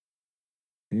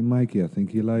Hey, Mikey, I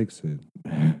think he likes it.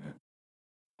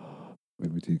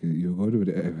 Maybe take it. You go to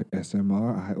the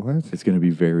SMR. What? It's going to be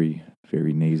very,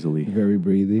 very nasally. Very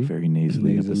breathy. Very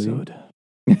nasally episode.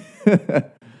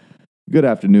 Good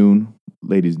afternoon,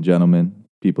 ladies and gentlemen,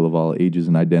 people of all ages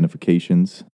and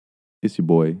identifications. It's your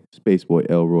boy, Space Boy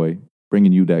Elroy,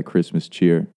 bringing you that Christmas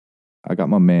cheer. I got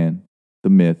my man, the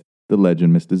myth, the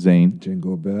legend, Mr. Zane.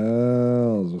 Jingle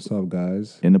bells. What's up,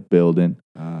 guys? In the building.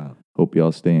 Ah. Hope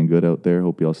y'all staying good out there.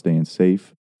 Hope y'all staying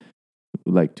safe.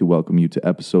 We'd like to welcome you to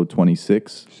episode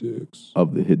 26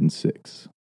 of The Hidden Six.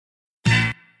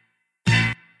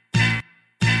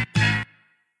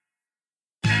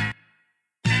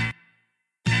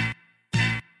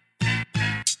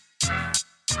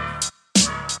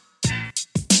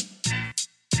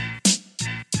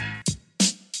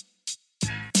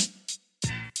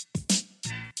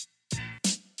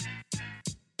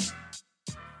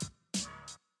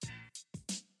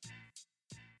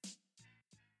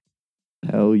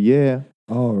 Hell yeah.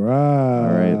 All right.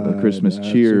 All right, the Christmas That's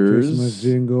cheers. your Christmas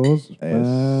jingles. Yes.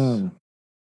 Bam.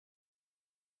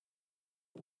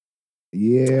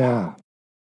 Yeah.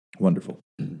 Wonderful.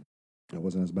 That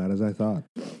wasn't as bad as I thought.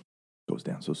 Goes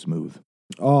down so smooth.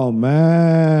 Oh,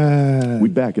 man. We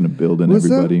back in the building, What's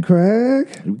everybody. up,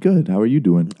 Craig? We good. How are you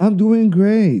doing? I'm doing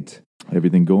great.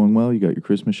 Everything going well? You got your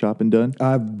Christmas shopping done?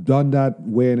 I've done that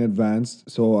way in advance,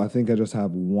 so I think I just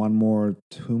have two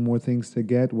more things to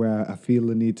get where I feel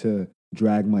the need to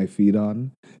drag my feet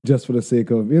on, just for the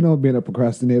sake of, being a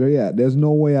procrastinator. Yeah, there's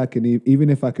no way I can, even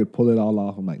if I could pull it all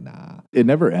off, I'm like, nah. It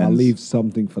never ends. I'll leave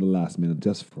something for the last minute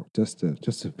just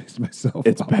to piss myself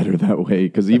It's off. better that way,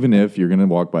 because even if you're going to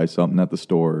walk by something at the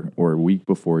store or a week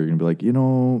before, you're going to be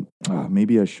like,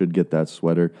 maybe I should get that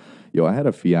sweater. Yo, I had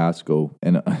a fiasco,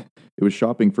 and it was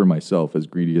shopping for myself, as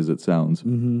greedy as it sounds.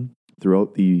 Mm-hmm.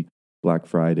 Throughout the Black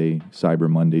Friday, Cyber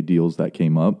Monday deals that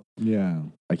came up, Yeah.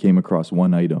 I came across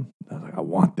one item. I was like, I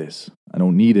want this. I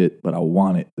don't need it, but I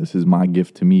want it. This is my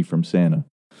gift to me from Santa.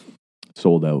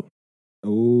 Sold out.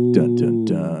 Oh. Dun, dun,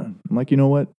 dun. I'm like, you know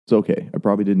what? It's okay. I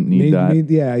probably didn't need that.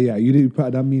 Yeah. You did.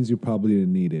 That means you probably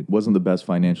didn't need it. Wasn't the best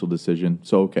financial decision.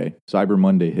 So, okay. Cyber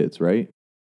Monday hits, right?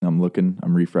 I'm looking,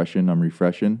 I'm refreshing.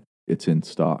 It's in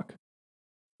stock.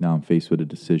 Now I'm faced with a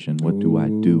decision. What do I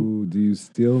do? Do you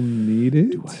still need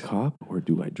it? Do I cop or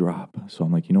do I drop? So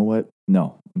I'm like, you know what?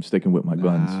 No, I'm sticking with my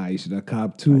guns. You should have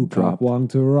cop two. Cop one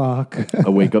to rock. I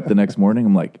wake up the next morning.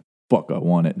 I'm like, fuck, I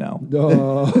want it now.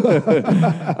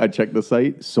 Oh. I checked the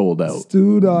site, sold out.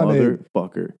 Stewed on it.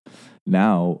 Motherfucker.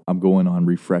 Now I'm going on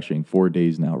refreshing 4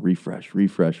 days now. Refresh,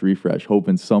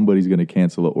 hoping somebody's going to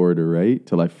cancel an order, right?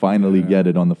 Till I finally get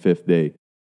it on the 5th day.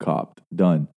 Copped.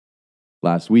 Done.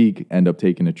 Last week, end up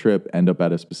taking a trip, end up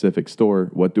at a specific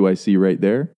store. What do I see right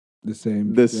there? The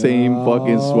same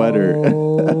fucking sweater.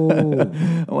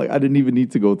 I'm like, I didn't even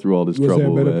need to go through all this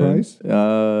trouble. Was there a better price?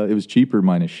 It was cheaper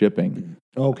minus shipping.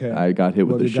 Okay. I got hit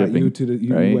with the shipping.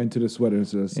 You right? went to the sweater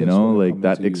instead of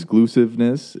that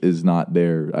exclusiveness is not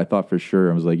there. I thought for sure,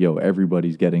 I was like, yo,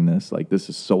 everybody's getting this. Like, this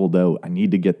is sold out. I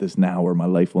need to get this now or my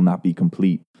life will not be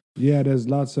complete. Yeah, there's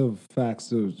lots of facts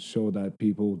to show that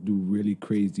people do really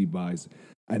crazy buys.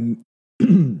 And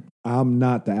I'm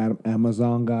not the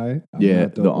Amazon guy. I'm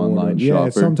not the online shopper. Yeah,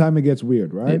 sometimes it gets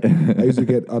weird, right? I used to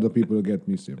get other people to get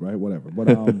me sick, right? Whatever.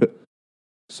 But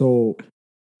so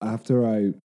after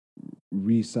I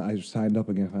signed up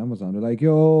again for Amazon, they're like,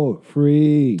 yo,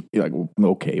 free. You're like,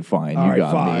 well, okay, fine. All You right,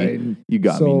 got fine. me. You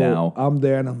got me now. I'm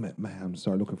there and I'm like, man, I'm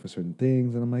start looking for certain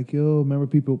things. And I'm like, yo, remember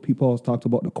people always talked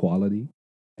about the quality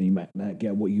and you might not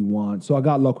get what you want. So I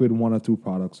got lucky with 1 or 2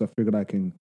 products. I figured I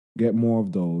can get more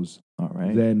of those. All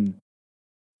right. Then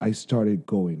I started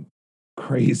going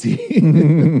crazy.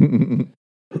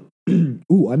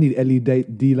 Ooh, I need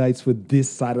LED lights for this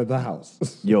side of the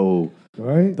house. Yo,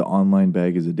 right? The online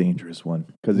bag is a dangerous one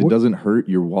because it doesn't hurt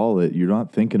your wallet. You're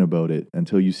not thinking about it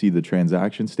until you see the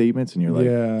transaction statements and you're like,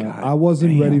 yeah, I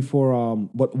wasn't ready for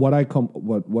but what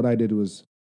I did was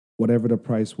whatever the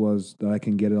price was that I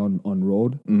can get it on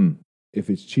road.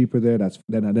 If it's cheaper there, then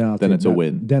it's a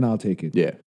win. Then I'll take it.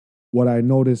 Yeah. What I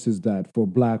noticed is that for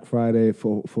Black Friday,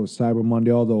 for Cyber Monday,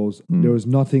 all those, there was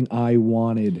nothing I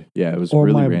wanted. Yeah, it was or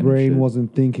really my random brain shit.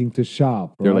 Wasn't thinking to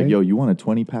shop. They're right? like, yo, you want a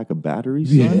 20-pack of batteries,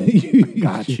 son?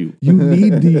 Got you. You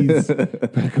need these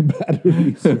pack of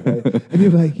batteries, right? And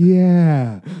you're like,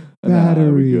 yeah,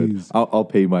 batteries. I'll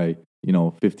pay my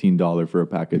 $15 for a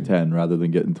pack of 10 rather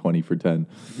than getting 20 for 10.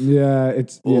 Yeah,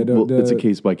 it's It's a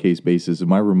case by case basis. If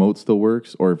my remote still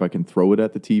works, or if I can throw it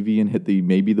at the TV and hit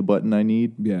maybe the button I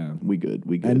need, yeah, we good.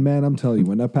 And man, I'm telling you,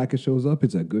 when that package shows up,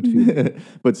 it's a good feeling.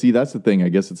 But see, that's the thing. I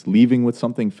guess it's leaving with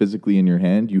something physically in your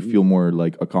hand. You feel more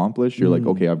like accomplished. You're like,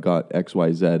 okay, I've got X,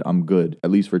 Y, Z. I'm good, at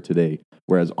least for today.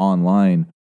 Whereas online,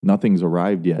 nothing's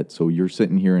arrived yet. So you're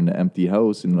sitting here in the empty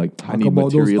house and like, I need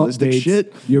materialistic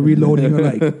shit. You're reloading. You're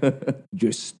like,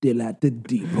 you're still at the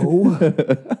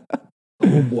depot.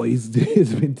 Oh boy,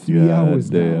 it's been 3 hours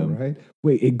now, right?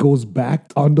 Wait, it goes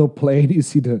back on the plane. You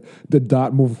see the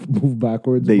dot move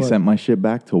backwards. They sent my shit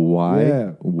back to why?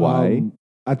 Yeah. Why?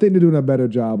 I think they're doing a better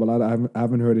job. I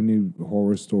haven't heard any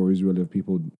horror stories really of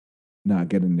people not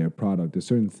getting their product. There's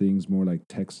certain things, more like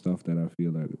tech stuff, that I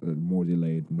feel are more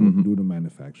delayed due to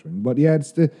manufacturing. But yeah,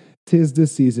 tis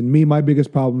this season. My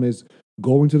biggest problem is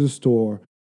going to the store,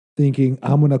 thinking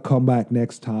I'm gonna come back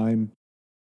next time,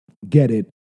 get it.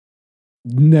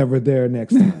 Never there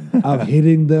next time. I've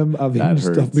hitting them. I've hidden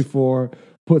stuff before.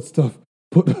 Put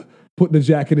the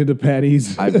jacket in the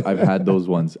panties. I've had those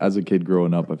ones as a kid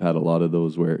growing up. I've had a lot of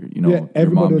those where your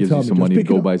mom gives you some money to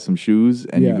go buy some shoes,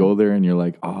 and you go there and you're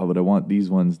like, oh, but I want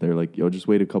these ones. They're like, yo, just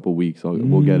wait a couple weeks.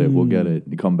 We'll get it. We'll get it.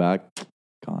 You come back,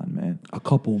 gone, man. A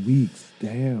couple weeks,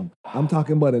 damn. I'm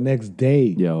talking about the next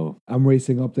day. Yo, I'm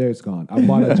racing up there. It's gone. I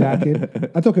bought a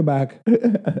jacket. I took it back.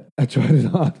 I tried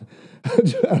it on.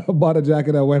 I bought a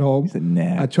jacket. I went home. He said,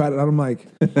 nah. I tried it on.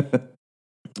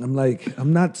 I'm like,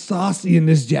 I'm not saucy in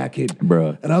this jacket,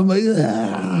 bro. And I'm like,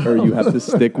 ah. Or you have to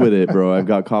stick with it, bro. I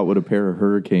got caught with a pair of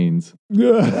Hurricanes.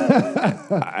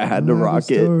 I had to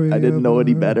rock it. I didn't know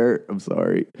any better. I'm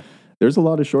sorry. There's a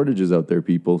lot of shortages out there,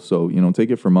 people. So, take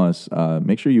it from us.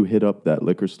 Make sure you hit up that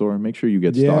liquor store. Make sure you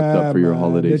get stocked up for your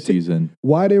holiday season.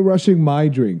 Why are they rushing my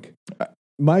drink?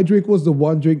 My drink was the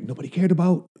one drink nobody cared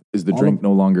about. Is the drink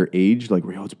no longer aged? Like,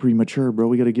 it's premature, bro.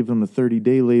 We got to give them the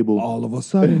 30-day label. All of a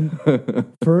sudden.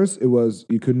 First, it was,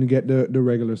 you couldn't get the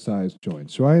regular size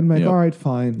joints, right? I'm like, all right,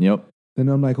 fine. Yep. Then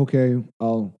I'm like, okay,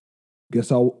 I'll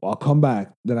come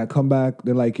back. Then I come back.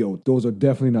 They're like, yo, those are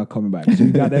definitely not coming back. So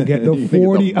you got to get the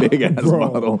 40. Big ass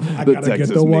bottle. I got to get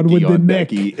the one with the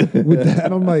neck. With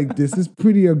that, I'm like, this is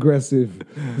pretty aggressive.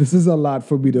 This is a lot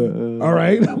for me to, all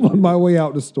right, I'm on my way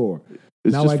out the store.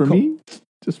 It's now just for me?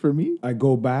 Just for me? I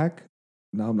go back.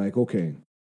 Now I'm like, okay,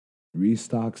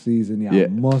 restock season. Yeah, I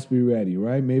must be ready,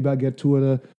 right? Maybe I get two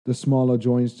of the smaller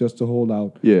joints just to hold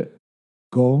out. Yeah.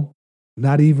 Go.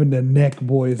 Not even the neck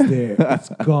boy is there. It's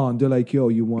gone. They're like, yo,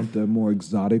 you want the more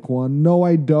exotic one? No,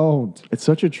 I don't. It's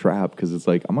such a trap because it's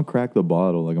like, I'm going to crack the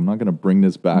bottle. Like, I'm not going to bring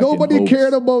this back. Nobody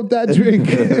cared about that drink.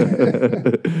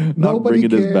 Not bringing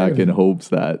this back in hopes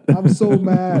that. I'm so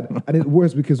mad. And it's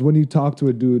worse because when you talk to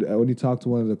a dude, when you talk to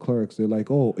one of the clerks, they're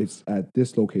like, oh, it's at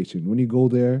this location. When you go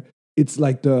there, it's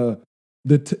like the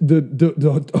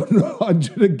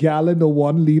 100 gallon, the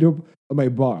 1 liter of my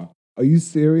bar. Are you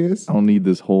serious? I don't need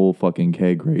this whole fucking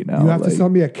keg right now. You have to sell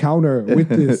me a counter with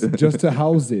this just to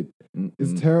house it.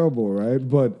 It's terrible, right?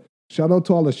 But shout out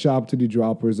to all the shop to the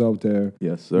droppers out there.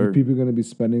 Yes, sir. People are going to be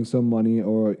spending some money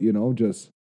or,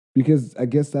 just because I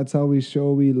guess that's how we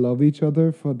show we love each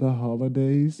other for the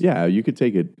holidays. Yeah, you could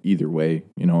take it either way.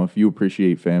 If you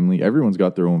appreciate family, everyone's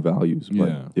got their own values.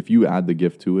 But if you add the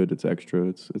gift to it, it's extra.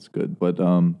 It's good. But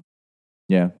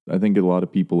yeah, I think a lot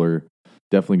of people are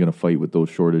definitely going to fight with those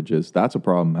shortages. That's a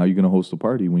problem. How are you going to host a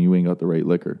party when you ain't got the right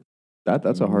liquor?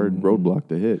 That's a hard roadblock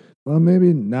to hit. Well,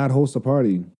 maybe not host a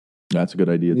party. That's a good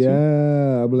idea, too.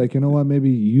 Yeah, I'll be like, you know what?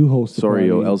 Maybe you host a party.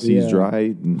 Sorry, LC's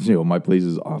dry. My place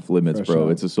is off limits, fresh bro.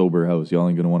 Out. It's a sober house. Y'all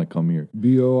ain't going to want to come here.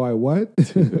 BOI what?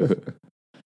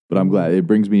 But I'm glad. It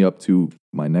brings me up to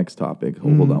my next topic.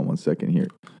 Hold on one second here.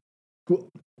 Cool.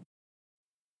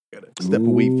 Gotta step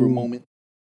away for a moment.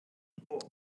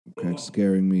 Craig's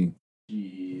scaring me.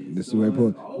 This is where I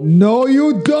put. No,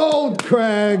 you don't,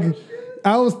 Craig.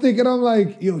 I was thinking, I'm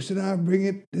like, yo, should I bring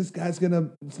it? This guy's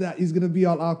he's gonna be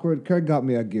all awkward. Craig got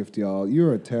me a gift, y'all.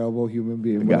 You're a terrible human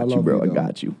being. I got you, bro. I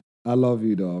got you. I love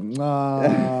you, dog.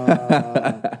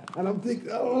 And I'm thinking,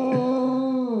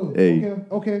 oh, hey,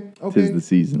 okay. Tis the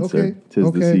season, sir. Tis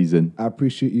the season. I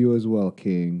appreciate you as well,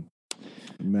 King.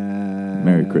 Man.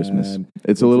 Merry Christmas.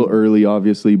 It's a little early,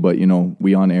 obviously, but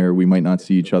we on air. We might not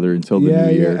see each other until the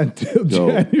new year. Yeah, until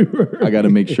January. I got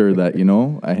to make sure that,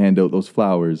 I hand out those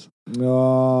flowers.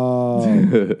 Oh,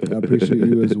 I appreciate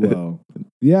you as well.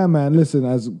 Yeah, man. Listen,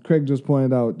 as Craig just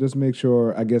pointed out, just make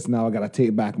sure. I guess now I gotta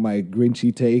take back my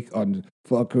Grinchy take on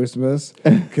for Christmas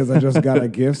because I just got a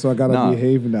gift, so I gotta Nah.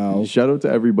 behave now. Shout out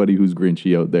to everybody who's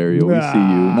Grinchy out there. Yo, we see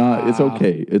you. Nah, it's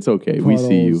okay. It's okay. We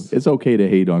see you. Puddles. It's okay to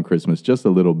hate on Christmas just a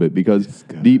little bit because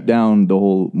deep down, the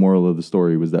whole moral of the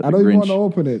story was that I the don't even want Grinch, to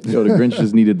open it. the Grinch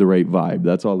just needed the right vibe.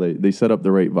 That's all they set up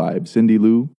the right vibe. Cindy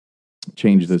Lou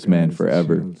changed this man guy's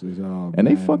forever. Oh, And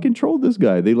they man. fucking trolled this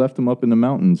guy. They left him up in the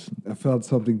mountains. I felt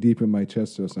something deep in my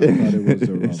chest, so I thought it was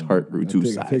the rum. His heart grew two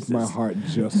I think my sizes. heart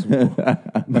just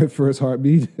my first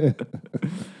heartbeat.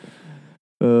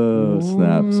 Oh,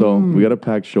 snap. So we got a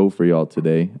packed show for y'all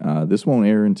today. This won't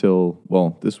air until,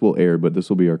 well, this will air, but this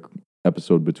will be our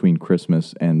episode between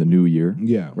Christmas and the New Year,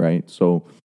 Yeah, right? So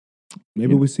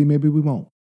maybe we see, maybe we won't.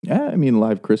 yeah, I mean,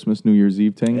 live Christmas, New Year's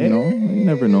Eve thing, you know, you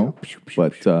never know.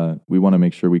 But we want to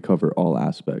make sure we cover all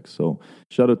aspects. So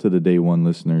shout out to the day one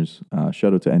listeners.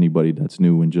 Shout out to anybody that's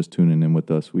new and just tuning in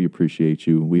with us. We appreciate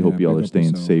you. We hope y'all big are up staying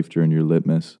yourself. safe during your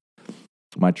litmus.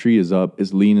 My tree is up.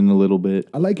 It's leaning a little bit.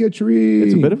 I like your tree.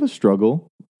 It's a bit of a struggle.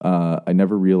 I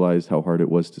never realized how hard it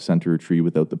was to center a tree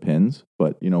without the pins.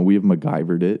 But, you know, we have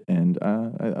MacGyvered it, and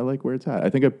I like where it's at. I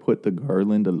think I put the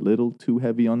garland a little too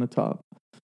heavy on the top.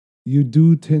 You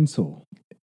do tinsel.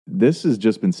 This has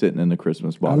just been sitting in the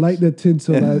Christmas box. I like the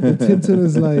tinsel. The tinsel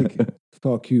is like,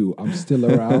 fuck you. I'm still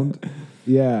around.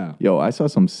 Yeah. Yo, I saw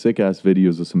some sick ass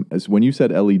videos of some. When you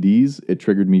said LEDs, it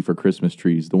triggered me for Christmas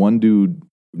trees. The one dude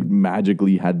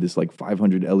magically had this like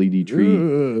 500 LED tree.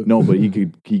 No, but he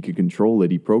could control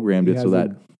it. He programmed it so that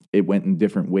it went in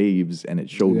different waves and it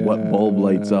showed what bulb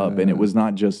lights up. And it was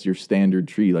not just your standard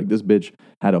tree. Like this bitch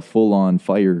had a full on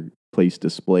fireplace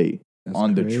display. That's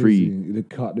on crazy. the tree. They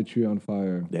caught the tree on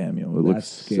fire. Damn, yo, it looks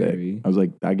scary. sick. I was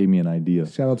like, that gave me an idea.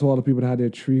 Shout out to all the people that had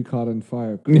their tree caught on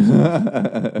fire.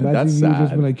 Imagine That's you sad.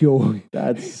 just be like, yo.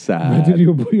 That's sad. Imagine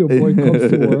your boy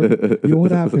comes to work. Yo, what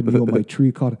happened? Yo, my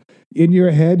tree caught. In your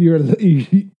head,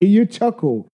 you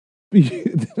chuckle.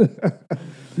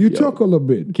 You chuckle a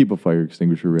bit. Keep a fire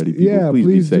extinguisher ready, people. Yeah, please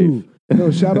be safe. do. No,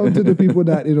 shout out to the people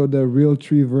that, the real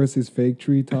tree versus fake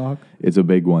tree talk. It's a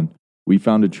big one. We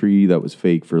found a tree that was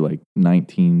fake for like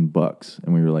 $19,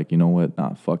 and we were like, you know what?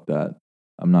 Nah, fuck that.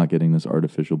 I'm not getting this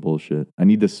artificial bullshit. I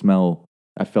need to smell.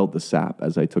 I felt the sap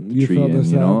as I took the tree in.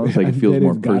 You know, it's like it feels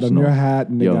more got personal. on your hat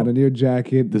and they got on your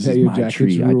jacket. This is your my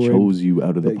tree. I chose you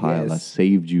out of the pile. Yes. I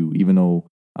saved you, even though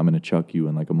I'm gonna chuck you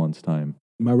in like a month's time.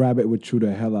 My rabbit would chew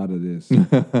the hell out of this.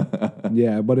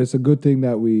 Yeah, but it's a good thing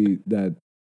that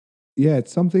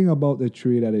it's something about the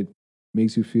tree that it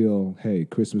makes you feel, hey,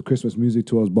 Christmas music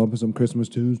to us, bumping some Christmas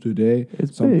tunes today.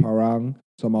 It's some big. parang,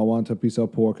 some I want a piece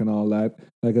of pork and all that.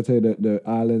 Like I say, the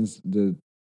islands,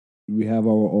 we have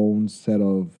our own set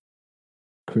of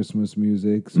Christmas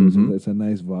music, so it's a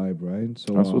nice vibe, right?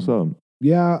 So That's what's up.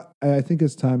 Yeah, I think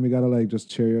it's time. You gotta like just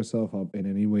cheer yourself up in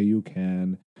any way you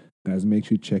can. Guys, make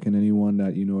sure you check in anyone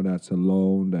that you know that's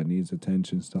alone, that needs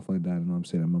attention, stuff like that. You know what I'm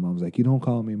saying? And my mom's like, you don't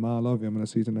call me, Ma, I love you. I'm gonna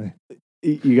see you tonight.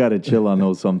 You got to chill on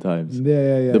those sometimes.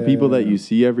 Yeah. The people that you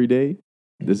see every day,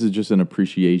 this is just an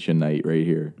appreciation night right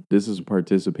here. This is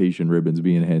participation ribbons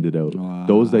being handed out. Wow.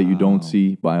 Those that you don't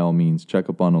see, by all means, check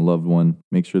up on a loved one.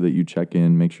 Make sure that you check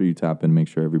in. Make sure you tap in. Make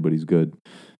sure everybody's good.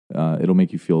 It'll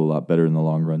make you feel a lot better in the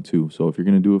long run too. So if you're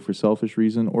going to do it for selfish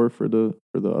reason or for the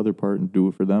other part and do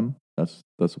it for them, that's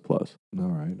a plus. All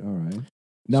right.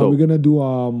 Now we're gonna do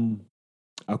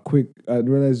a quick. I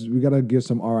realize we gotta give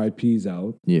some RIPs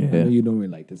out. Yeah, I know you don't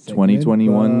really like this.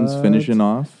 2021's finishing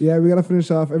off. Yeah, we gotta finish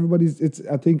off.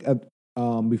 I think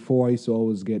before I used to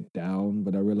always get down,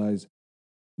 but I realized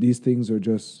these things are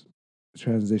just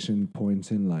transition points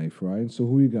in life, right? So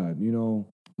who you got?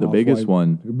 The biggest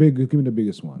one. Give me the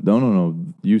biggest one. No.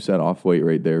 You said Off-White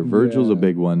right there. Virgil's a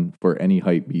big one for any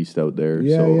hype beast out there.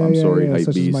 I'm sorry, hype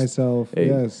such beast. as myself. Hey,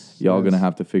 yes. Y'all going to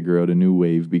have to figure out a new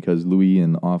wave because Louis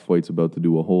and Off-White's about to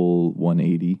do a whole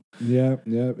 180. Yeah.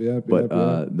 But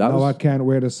I can't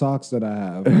wear the socks that I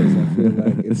have because I feel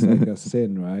like it's like a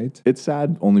sin, right? It's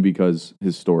sad only because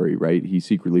his story, right? He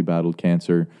secretly battled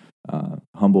cancer.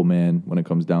 Humble man when it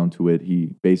comes down to it.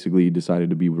 He basically decided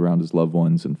to be around his loved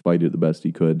ones and fight it the best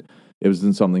he could. It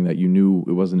wasn't something that you knew.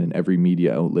 It wasn't in every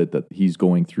media outlet that he's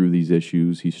going through these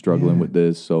issues. He's struggling with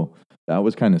this. So that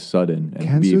was kind of sudden. And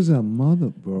Cancer's a mother,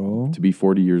 bro. To be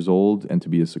 40 years old and to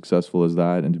be as successful as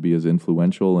that and to be as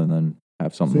influential and then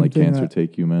have something like cancer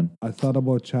take you, man. I thought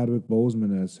about Chadwick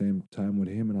Boseman at the same time with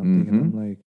him, and I'm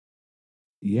like,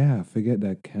 yeah, forget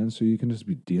that cancer. You can just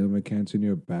be dealing with cancer in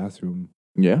your bathroom.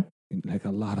 Yeah. like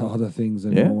a lot of other things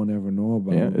that Yeah. no one ever know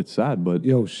about. Yeah, it's sad, but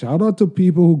Yo, shout out to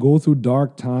people who go through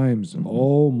dark times.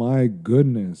 Oh my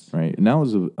goodness. right now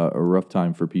is a rough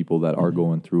time for people that are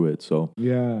going through it. So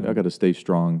Yeah. I got to stay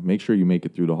strong. Make sure you make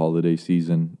it through the holiday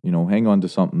season. You know, hang on to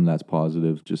something that's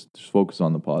positive. Just focus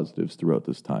on the positives throughout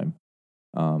this time.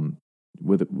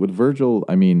 With Virgil,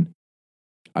 I mean,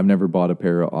 I've never bought a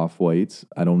pair of Off-Whites.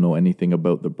 I don't know anything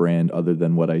about the brand other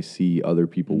than what I see other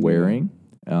people wearing.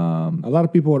 A lot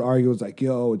of people would argue, it's like,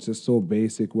 yo, it's just so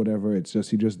basic, whatever. It's just,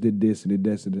 he just did this and did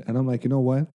this. And I'm like, you know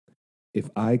what? If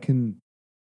I can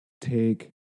take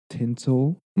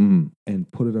tinsel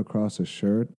and put it across a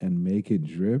shirt and make it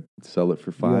drip, Sell it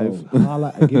for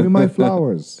 $5. Yo, give me my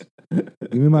flowers.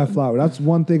 Give me my flower. That's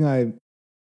one thing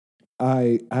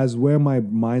as where my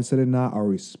mindset is now, I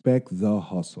respect the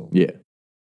hustle. Yeah.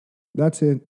 That's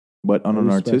it. But on an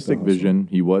artistic vision,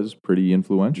 he was pretty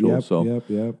influential.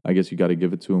 Yep. I guess you got to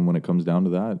give it to him when it comes down to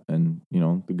that. And, you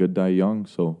know, the good die young.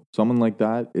 So someone like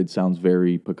that, it sounds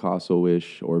very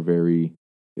Picasso-ish or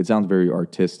it sounds very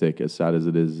artistic, as sad as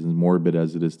it is, as morbid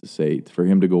as it is to say. For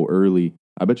him to go early,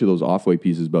 I bet you those Off-White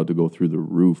pieces about to go through the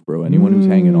roof, bro. Anyone who's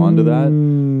hanging on to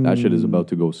that shit is about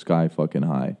to go sky fucking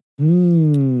high.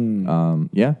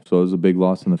 Yeah, so it was a big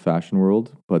loss in the fashion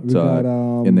world, but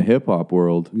in the hip hop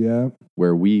world,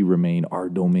 where we remain our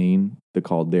domain, the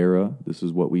Caldera. This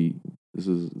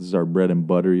is our bread and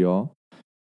butter, y'all.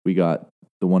 We got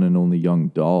the one and only Young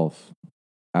Dolph.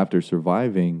 After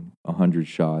surviving 100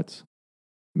 shots,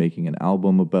 making an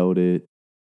album about it,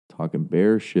 talking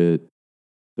bear shit,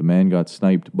 the man got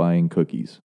sniped buying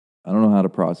cookies. I don't know how to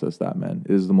process that, man.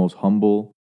 It is the most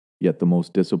humble, yet the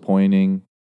most disappointing,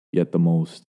 yet the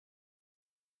most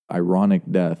ironic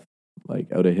death,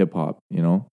 like out of hip hop, you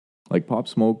know? Like Pop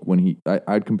Smoke,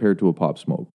 I'd compare it to a Pop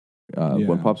Smoke.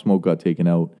 When Pop Smoke got taken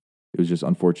out, it was just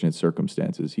unfortunate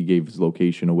circumstances. He gave his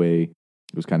location away.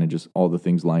 It was kind of just all the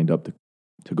things lined up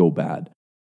to go bad.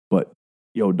 But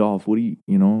yo, Dolph, what do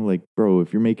you know, like, bro,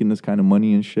 if you're making this kind of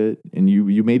money and shit, and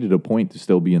you made it a point to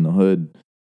still be in the hood,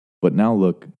 but now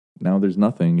look, now there's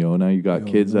nothing, yo. Now you got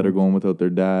kids that are going without their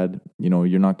dad. You know,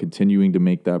 you're not continuing to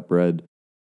make that bread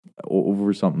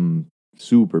over something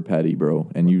super petty, bro.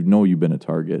 And you know you've been a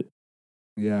target.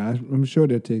 Yeah, I'm sure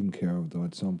they're taken care of, though,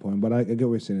 at some point. But I get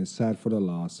what you're saying. It's sad for the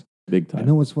loss. Big time. I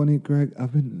know what's funny, Greg?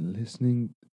 I've been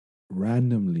listening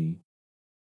randomly.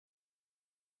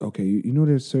 Okay, you know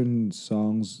there's certain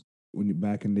songs when you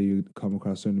back in the day you come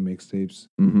across certain mixtapes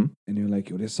and you're like,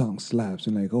 yo, this song slaps,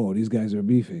 and like, oh, these guys are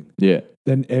beefing. Yeah.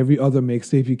 Then every other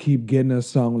mixtape you keep getting a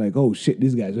song like, oh shit,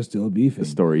 these guys are still beefing. The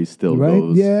story still right?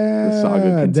 goes. Yeah. The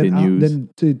saga continues. Then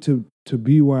to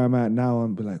be where I'm at now,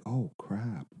 I'm be like, oh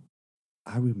crap,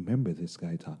 I remember this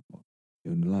guy talking about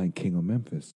the line King of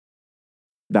Memphis.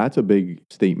 That's a big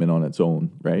statement on its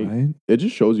own, right? It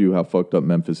just shows you how fucked up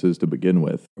Memphis is to begin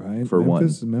with. Right. For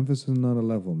Memphis is not a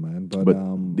level, man.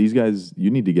 But these guys,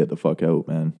 you need to get the fuck out,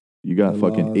 man. You got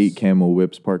fucking 8 camo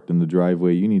whips parked in the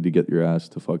driveway. You need to get your ass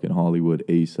to fucking Hollywood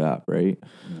ASAP, right?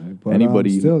 But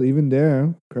anybody still, even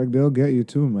there, Craig, they'll get you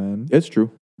too, man. It's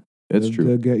true.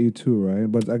 They'll get you too, right?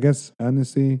 But I guess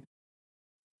honestly,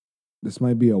 this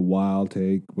might be a wild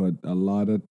take, but a lot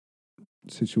of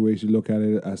situation, look at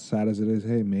it as sad as it is,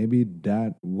 hey, maybe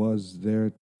that was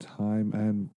their time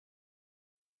and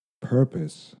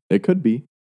purpose. It could be.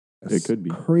 It could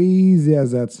be. Crazy as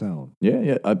that sound.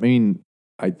 Yeah. I mean,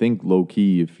 I think low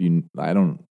key, if you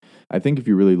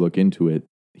really look into it,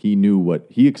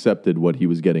 he accepted what he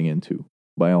was getting into,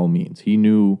 by all means. He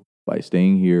knew by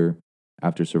staying here,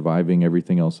 after surviving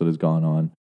everything else that has gone on,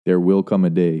 there will come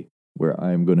a day where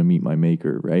I am going to meet my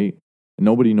maker, right?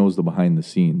 Nobody knows the behind the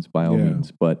scenes, by all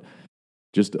means, but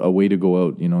just a way to go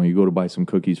out, you know, you go to buy some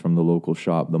cookies from the local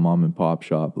shop, the mom and pop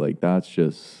shop, like that's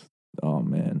just, oh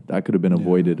man, that could have been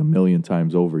avoided a million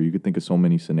times over. You could think of so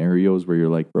many scenarios where you're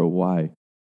like, bro, why?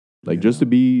 Like just to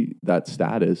be that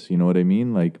status, you know what I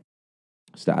mean? Like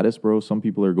status, bro, some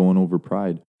people are going over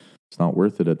pride. It's not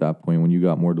worth it at that point when you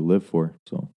got more to live for.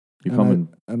 So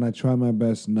and I try my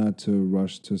best not to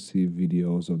rush to see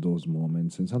videos of those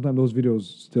moments. And sometimes those videos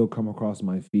still come across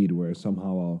my feed where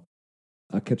somehow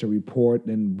I'll catch a report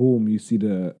and boom, you see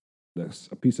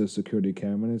a piece of security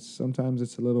camera. And sometimes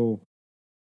it's a little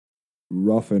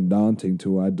rough and daunting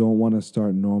too. I don't want to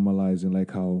start normalizing like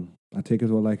how I take it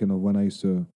to like, you know, when I used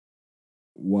to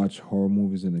watch horror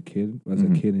movies as a kid,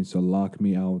 it used to lock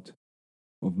me out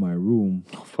of my room.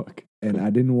 Oh, fuck. And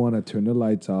I didn't want to turn the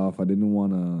lights off. I didn't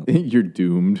want to... You're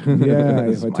doomed. Yeah,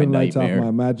 if I turn the lights off, my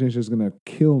imagination is going to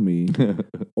kill me.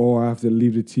 Or I have to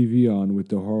leave the TV on with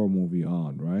the horror movie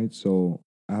on, right? So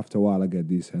after a while, I get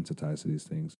desensitized to these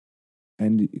things.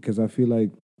 And because I feel like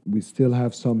we still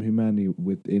have some humanity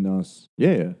within us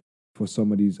Yeah. for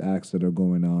some of these acts that are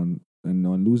going on. And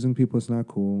on losing people is not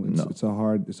cool. No. It's a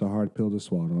hard pill to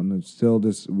swallow. And it's still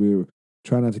this we're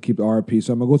trying not to keep the RP.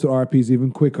 So I'm gonna go to RPs even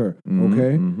quicker.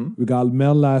 Okay. We got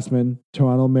Mel Lastman,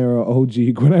 Toronto Mayor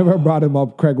OG. Whenever I brought him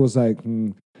up, Craig was like,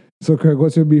 So Craig,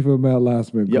 what's your beef with Mel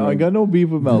Lastman? Yeah, I Craig? got no beef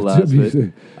with Mel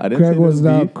Lastman. I didn't Craig say was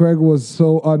no not. beef. Craig was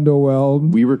so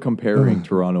underwhelmed. We were comparing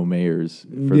Toronto mayors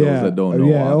for those that don't know.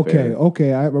 Yeah,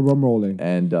 okay. I'm rolling.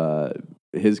 And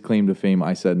his claim to fame,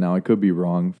 I said, now I could be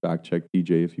wrong. Fact check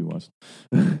DJ if you must.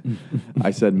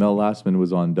 I said Mel Lastman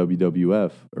was on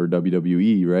WWF or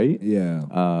WWE, right? Yeah.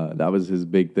 That was his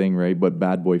big thing, right? But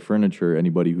Bad Boy Furniture,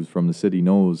 anybody who's from the city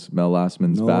knows Mel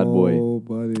Lastman's Bad Boy.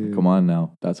 Nobody. Come on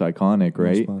now. That's iconic,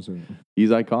 right? He's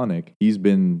iconic.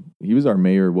 He was our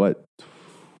mayor,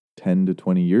 10 to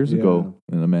 20 years ago,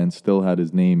 and the man still had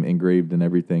his name engraved and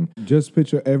everything. Just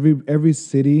picture every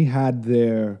city had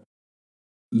their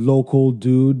local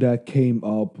dude that came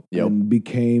up and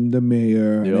became the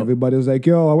mayor, and everybody was like,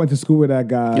 "Yo, I went to school with that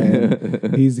guy.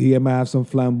 And he might have some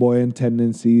flamboyant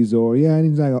tendencies, or and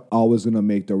he's like always gonna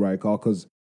make the right call." Because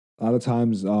a lot of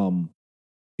times,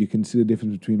 you can see the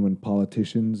difference between when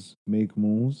politicians make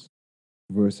moves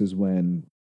versus when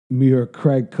me or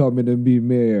Craig come in and be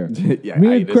mayor. Me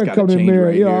and Craig come in mayor.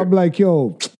 Right I'm like,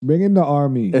 yo, bring in the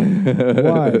army.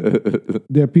 Why?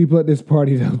 There are people at this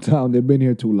party downtown. They've been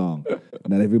here too long.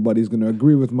 Not everybody's going to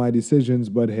agree with my decisions,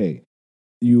 but hey,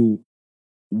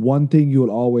 one thing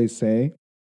you'll always say,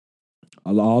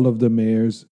 all of the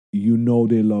mayors, they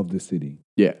love the city.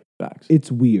 Yeah, facts.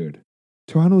 It's weird.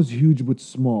 Toronto's huge but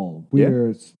small.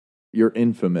 You're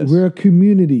infamous. We're a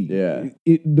community. Yeah.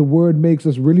 The word makes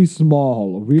us really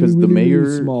small. Really, the mayor,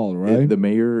 really small, right? The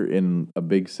mayor in a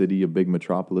big city, a big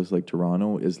metropolis like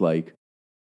Toronto is like,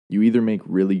 you either make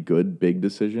really good big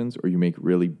decisions or you make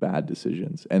really bad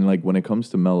decisions. And like when it comes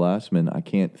to Mel Lastman, I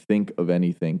can't think of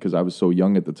anything because I was so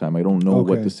young at the time. I don't know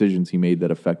what decisions he made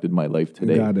that affected my life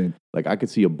today. Got it. Like I could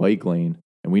see a bike lane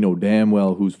and we know damn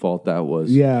well whose fault that was.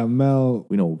 Yeah, Mel.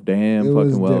 We know damn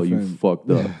fucking well you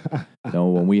fucked up.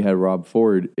 When we had Rob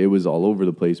Ford, it was all over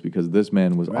the place because this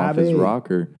man was off his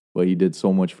rocker, but he did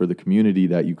so much for the community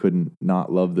that you couldn't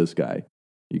not love this guy.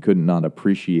 You couldn't not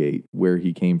appreciate where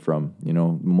he came from. The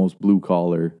most blue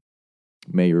collar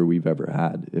mayor we've ever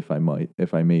had, if I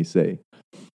may say.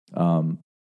 But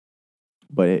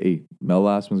hey, Mel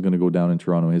Lastman's going to go down in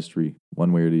Toronto history,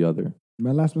 one way or the other.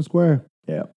 Mel Lastman Square.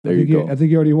 Yeah, there you go. I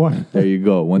think you already won. There you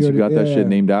go. Once you got that shit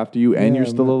named after you and you're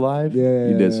still alive,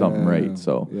 you did something right.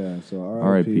 So,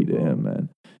 R.I.P. to him, man.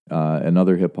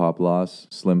 Another hip hop loss,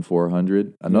 Slim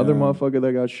 400. Another motherfucker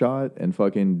that got shot and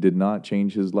fucking did not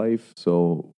change his life.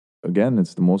 So, again,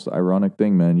 it's the most ironic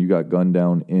thing, man. You got gunned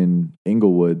down in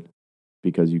Inglewood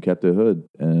because you kept it hood.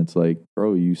 And it's like,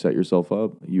 bro, you set yourself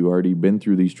up. You already been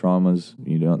through these traumas.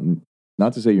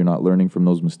 Not to say you're not learning from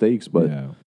those mistakes, but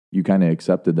you kind of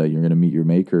accepted that you're going to meet your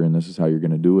maker and this is how you're going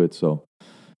to do it. So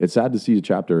it's sad to see a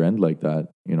chapter end like that.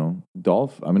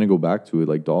 Dolph, I'm going to go back to it.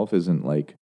 Like Dolph isn't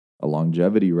like a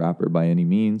longevity rapper by any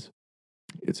means.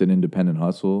 It's an independent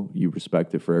hustle. You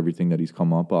respect it for everything that he's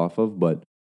come up off of, but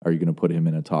are you going to put him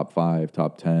in a top 5,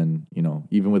 top 10?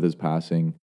 Even with his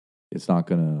passing, it's not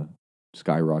going to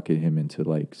skyrocket him into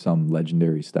like some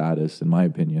legendary status, in my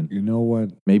opinion. You know what?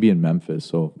 Maybe in Memphis.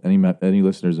 So any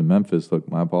listeners in Memphis,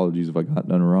 look, my apologies if I got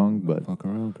done wrong, but fuck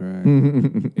around,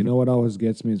 Craig. You know what always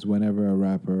gets me is whenever a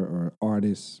rapper or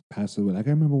artist passes away. Like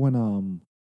I remember when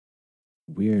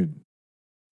weird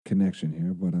connection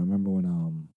here, but I remember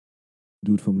when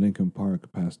dude from Lincoln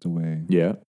Park passed away.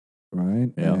 Yeah. Right?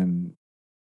 Yeah. And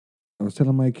I was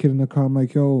telling my kid in the car, I'm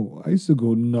like, yo, I used to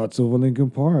go nuts over Lincoln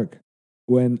Park.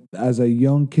 When, as a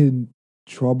young kid,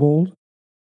 troubled,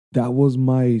 that was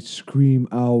my scream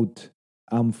out,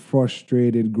 I'm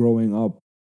frustrated growing up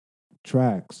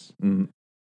tracks. Mm-hmm.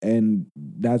 And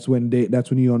that's when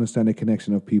you understand the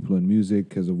connection of people and music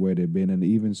because of where they've been. And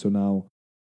even so now,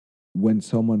 when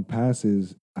someone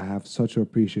passes, I have such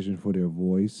appreciation for their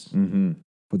voice,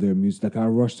 for their music. Like I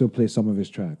rush to play some of his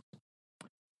tracks.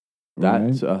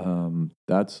 That's right?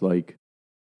 That's like,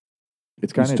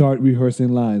 it's kind of start rehearsing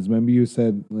lines. Remember you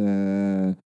said,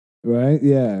 right?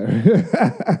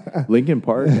 Yeah. Linkin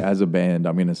Park as a band.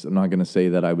 I'm not gonna say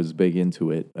that I was big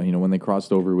into it. When they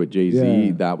crossed over with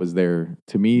Jay-Z, that was their,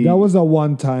 to me, that was a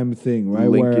one-time thing, right?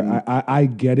 Where I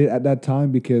get it at that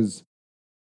time because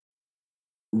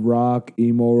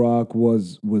emo rock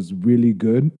was really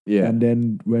good. Yeah. And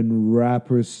then when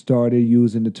rappers started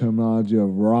using the terminology of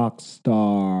rock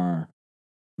star,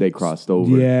 they crossed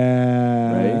over.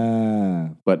 Yeah.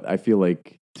 Right? But I feel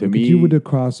like To Look me, at you with the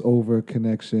crossover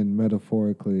connection,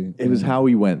 metaphorically. it was how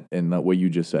he went, and that what you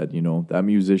just said. That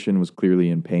musician was clearly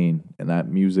in pain, and that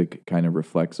music kind of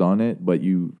reflects on it. But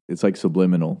it's like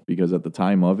subliminal, because at the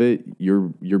time of it, you're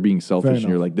being selfish, and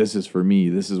you're like, "This is for me.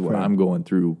 This is what I'm going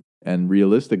through." And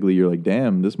realistically, you're like,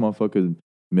 "Damn, this motherfucker,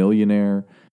 millionaire,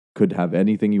 could have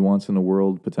anything he wants in the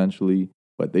world potentially,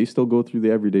 but they still go through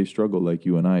the everyday struggle like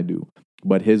you and I do."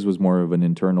 But his was more of an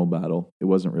internal battle. It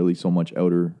wasn't really so much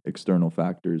outer external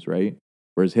factors, right?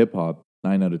 Whereas hip hop,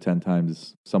 9 out of 10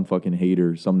 times, some fucking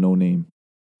hater, some no name,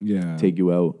 take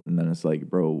you out, and then it's like,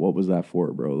 bro, what was that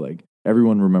for, bro? Like,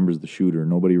 everyone remembers the shooter,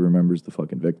 nobody remembers the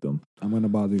fucking victim. I'm gonna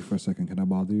bother you for a second. Can I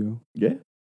bother you? Yeah.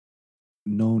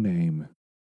 No name.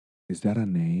 Is that a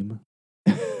name?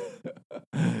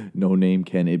 No name,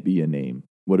 can it be a name?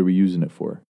 What are we using it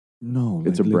for? No,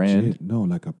 it's a brand. No,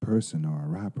 like a person or a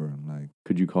rapper. Like,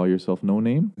 could you call yourself No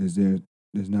Name?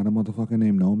 There's not a motherfucking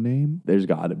name, No Name. There's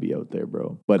got to be out there,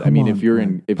 bro. But I mean, if you're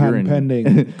in,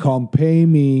 pending, come pay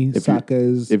me,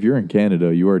 suckers. If you're in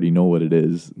Canada, you already know what it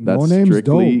is. That's No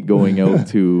strictly going out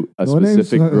to a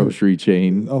specific grocery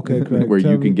chain, okay, correct. where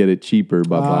you can get it cheaper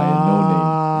by buying No Name.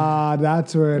 Ah,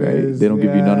 that's where it is. They don't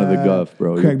give you none of the guff,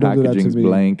 bro. Your packaging's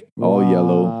blank, all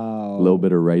yellow, a little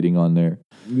bit of writing on there.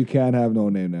 We can't have No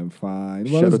Name then. Fine.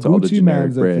 Well, shout out to all the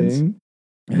generic brands.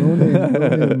 No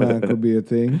name man could be a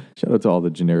thing. Shout out to all the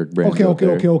generic brands. Okay. I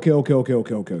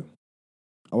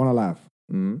want to laugh.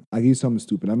 Mm-hmm. I give you something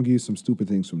stupid. I'm gonna give you some stupid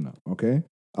things from now. Okay.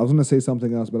 I was gonna say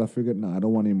something else, but I figured, no, I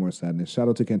don't want any more sadness. Shout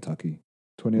out to Kentucky.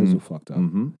 Tornadoes are fucked up.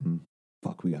 Mm-hmm.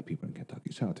 Fuck, we got people in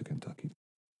Kentucky. Shout out to Kentucky.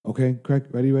 Okay, Craig,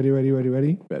 ready?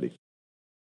 Ready.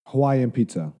 Hawaiian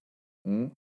pizza. Mm-hmm.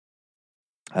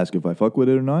 Ask if I fuck with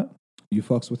it or not. You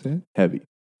fucks with it? Heavy.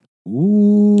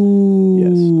 Ooh.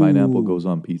 Yes, pineapple goes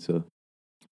on pizza. 100%.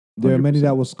 There are many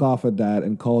that will scoff at that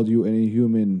and called you an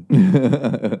inhuman.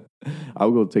 I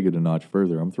would go take it a notch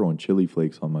further. I'm throwing chili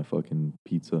flakes on my fucking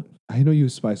pizza. I know you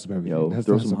spice up everything. Yo,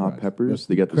 throw some hot peppers.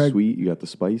 They got the sweet, you got the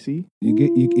spicy.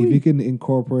 If you can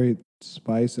incorporate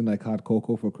spice in like hot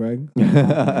cocoa for Craig.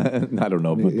 I don't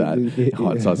know about that.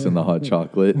 Hot sauce in the hot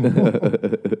chocolate.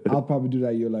 I'll probably do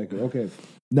that. You'll like it. Okay.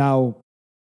 Now,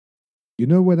 you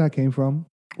know where that came from?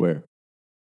 Where?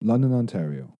 London,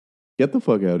 Ontario. Get the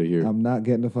fuck out of here. I'm not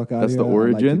getting the fuck out That's of here. The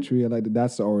origin? I like the tree.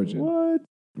 That's the origin. What?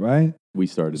 Right? We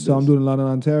started So I'm doing London,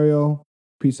 Ontario.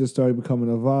 Pizza started becoming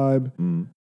a vibe. Mm.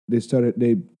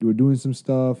 They were doing some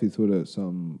stuff. He threw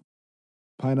some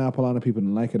pineapple on it. People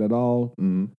didn't like it at all.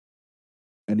 Mm.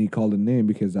 And he called a name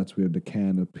because that's where the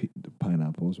can of the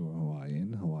pineapples were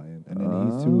Hawaiian. And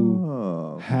then he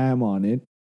threw ham on it.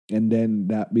 And then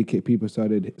that became, people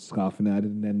started scoffing at it,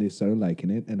 and then they started liking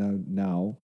it. And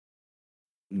now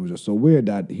it was just so weird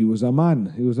that he was a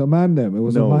man. It was a man them. It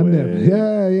was a man them.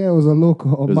 Yeah, it was a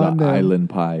local. It was an island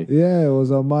pie. Yeah, it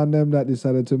was a man them that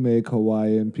decided to make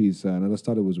Hawaiian pizza. And I just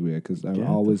thought it was weird because I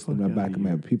always, in the back of my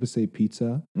head, people say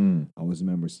pizza. I always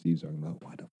remember Steve's like,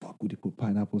 why the fuck would he put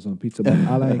pineapples on pizza? But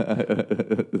I like,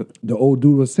 the old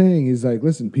dude was saying, he's like,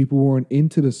 listen, people weren't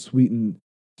into the sweet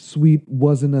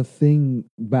wasn't a thing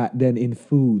back then in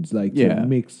foods, like to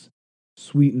mix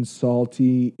sweet and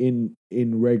salty in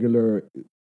regular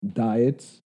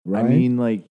diets, right? I mean,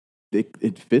 like,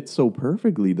 it fits so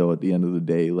perfectly, though, at the end of the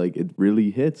day. Like, it really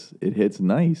hits. It hits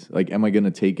nice. Like, am I going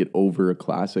to take it over a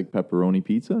classic pepperoni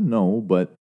pizza? No,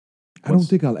 but I don't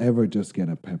think I'll ever just get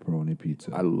a pepperoni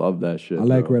pizza. I love that shit. I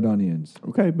like red onions.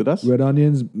 Okay, but that's... Red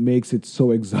onions makes it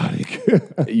so exotic.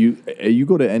 You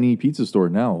go to any pizza store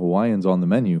now, Hawaiian's on the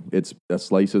menu. It's a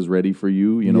slice is ready for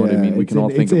you. You know what I mean? We can all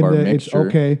think of our mixture.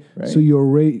 Okay, right?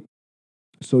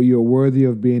 So you're worthy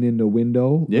of being in the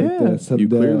window. Yeah, you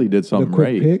clearly did something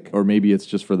right. Pick. Or maybe it's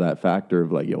just for that factor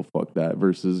of like, yo, fuck that,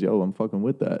 versus, yo, I'm fucking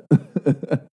with that.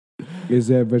 Is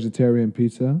there vegetarian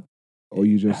pizza? Or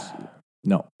you just...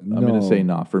 No, I'm going to say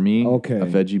nah. For me, a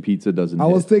veggie pizza doesn't hit. I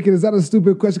was thinking, is that a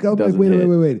stupid question? I'm like,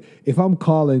 wait. If I'm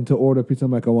calling to order pizza,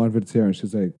 I'm like, I want vegetarian.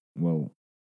 She's like, well,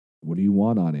 what do you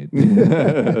want on it?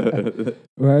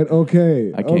 Right?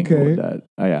 Okay. I can't go with that.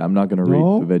 I'm not going to rate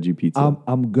the veggie pizza.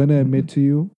 I'm going to admit to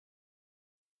you,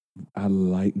 I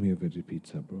like me a veggie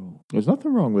pizza, bro. There's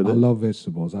nothing wrong with it. I love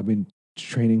vegetables. I've been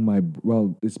training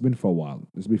it's been for a while.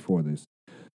 It's before this.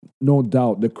 No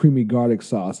doubt, the creamy garlic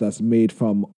sauce that's made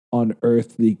from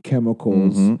unearthly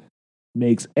chemicals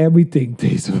makes everything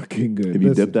taste fucking good. If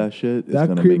you dip that shit, it's that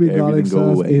gonna creamy make garlic everything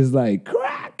go sauce away. is like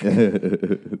crack,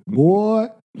 boy.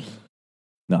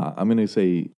 Nah, I'm gonna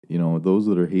say, those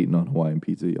that are hating on Hawaiian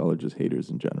pizza, y'all are just haters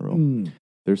in general.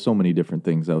 There's so many different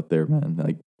things out there, man.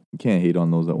 Like, You can't hate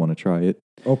on those that want to try it.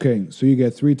 Okay, so you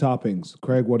get 3 toppings.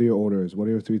 Craig, what are your orders? What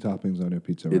are your 3 toppings on your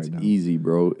pizza It's right now? easy,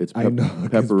 bro. It's I know.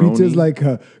 'Cause pepperoni. Pizza's like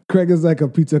Craig is like a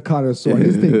pizza connoisseur.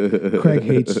 This thing, Craig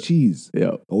hates cheese.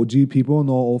 Yeah. OG people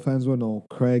know, old fans will know,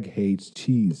 Craig hates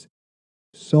cheese.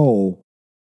 So,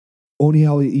 only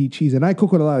how he eat cheese. And I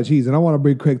cook with a lot of cheese, and I want to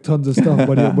bring Craig tons of stuff,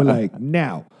 but we're like,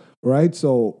 now, right?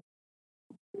 So,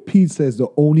 pizza is the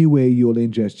only way you'll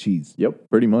ingest cheese. Yep,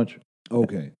 pretty much.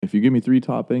 Okay. If you give me 3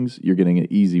 toppings, you're getting an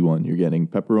easy one. You're getting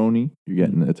pepperoni, you're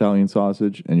getting Italian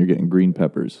sausage, and you're getting green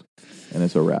peppers. And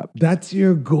it's a wrap. That's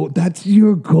your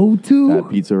go-to? That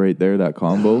pizza right there, that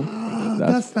combo,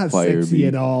 That's not fire, sexy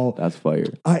at all. That's fire.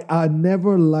 I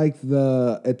never liked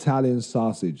the Italian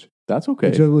sausage. That's okay.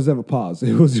 It just was never paused.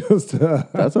 It was just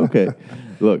That's okay.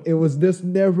 Look, it was just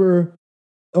never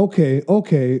okay.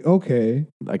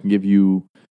 I can give you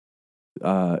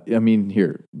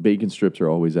here, bacon strips are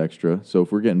always extra. So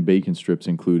if we're getting bacon strips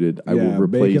included, I will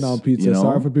replace bacon on pizza. You know?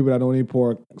 Sorry for people that don't eat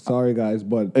pork. Sorry guys,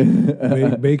 but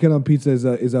bacon on pizza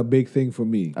is a big thing for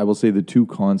me. I will say the 2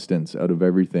 constants out of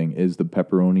everything is the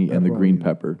pepperoni and the green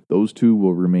pepper. Those 2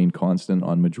 will remain constant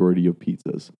on majority of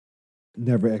pizzas.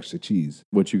 Never extra cheese.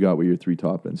 What you got with your 3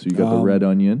 toppings? So you got the red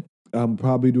onion. I'm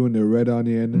probably doing the red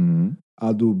onion. Mm-hmm.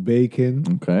 I'll do bacon.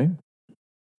 Okay.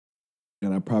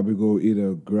 And I'll probably go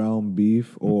either ground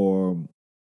beef or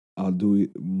I'll do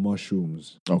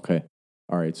mushrooms. Okay.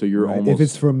 All right. So you're almost... If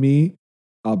it's for me,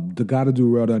 I'll gotta do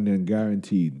red onion,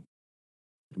 guaranteed.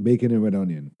 Bacon and red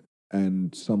onion.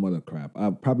 And some other crap. I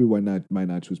probably might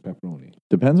not choose pepperoni.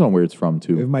 Depends on where it's from,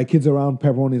 too. If my kids are around,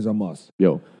 pepperoni is a must.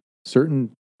 Yo,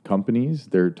 certain companies,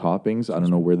 their toppings, I don't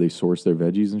know where they source their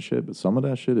veggies and shit, but some of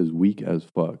that shit is weak as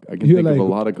fuck. I can think of a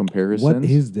lot of comparisons. What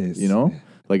is this? You know?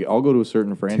 Like, I'll go to a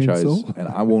certain franchise Tinsel? and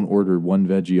I won't order one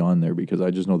veggie on there because I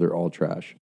just know they're all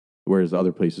trash. Whereas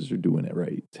other places are doing it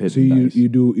right. So you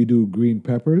do green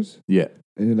peppers? Yeah.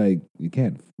 And you're like, you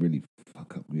can't really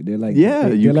fuck up. They're like, you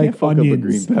they're can't like fuck onions. up a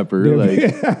green pepper. Like,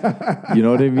 you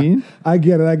know what I mean? I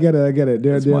get it.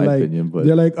 They're my like opinion, but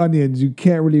they're like onions. You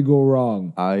can't really go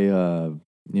wrong.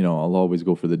 I'll always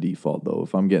go for the default though.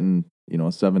 If I'm getting, a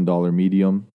 $7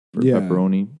 medium for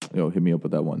pepperoni, hit me up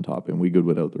with that one topping. We good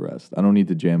without the rest. I don't need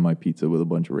to jam my pizza with a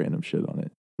bunch of random shit on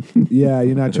it. Yeah,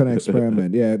 you're not trying to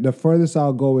experiment. Yeah, the furthest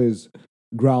I'll go is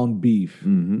ground beef.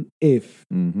 Mm-hmm. If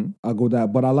mm-hmm. I'll go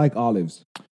that, but I like olives.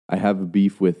 I have a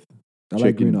beef with chicken. I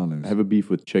like green olives. I have a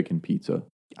beef with chicken pizza.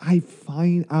 I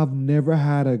find I've never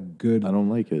had a good. I don't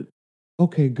like it.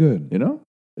 Okay, good.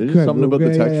 There's just something about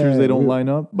the textures they don't line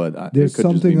up, but there's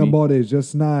something about it. It's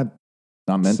just not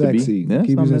meant sexy. to be. Yeah,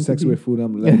 Keep using sexy with food.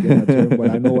 I'm like, that term,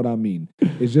 but I know what I mean.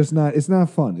 It's just not. It's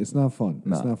not fun. It's not fun.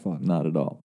 It's not fun. Not at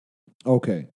all.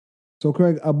 Okay. So,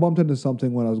 Craig, I bumped into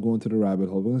something when I was going to the rabbit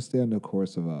hole. We're going to stay on the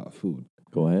course of food.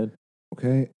 Go ahead.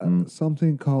 Okay?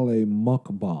 Something called a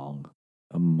mukbang.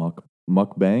 A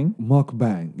mukbang?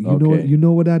 Mukbang. You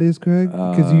know what that is, Craig?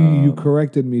 Because you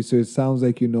corrected me, so it sounds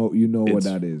like you know what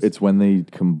that is. It's when they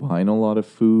combine a lot of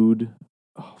food.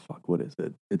 Oh, fuck, what is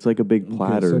it? It's like a big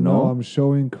platter, so no? Now I'm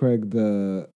showing Craig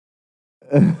the...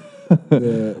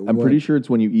 I'm pretty sure it's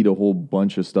when you eat a whole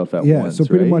bunch of stuff at once. Yeah, so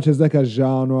pretty much it's like a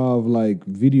genre of like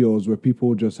videos where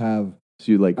people just have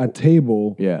a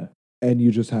table, and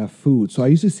you just have food. So I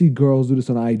used to see girls do this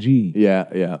on IG,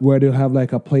 where they'll have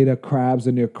like a plate of crabs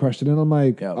and they're crushing it. And I'm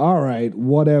like, all right,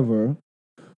 whatever.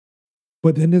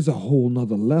 But then there's a whole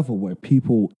nother level where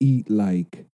people eat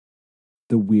like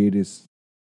the weirdest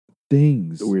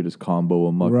things, the weirdest combo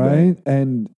of mukbang, right?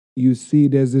 And you see,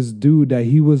 there's this dude that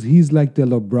he's like the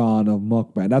LeBron of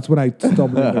mukbang. That's when I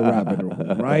stumbled in the rabbit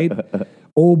hole, right?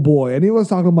 Oh boy. And he was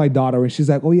talking to my daughter and she's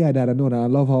like, oh yeah, Dad, I know that. I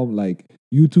love how like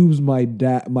YouTube's my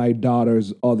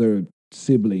daughter's other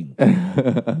sibling.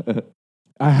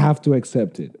 I have to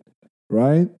accept it,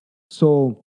 right?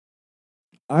 So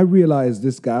I realized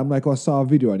this guy, I'm like, I saw a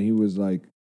video and he was like,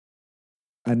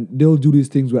 and they'll do these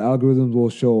things where algorithms will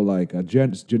show like a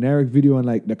generic video and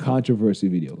like the controversy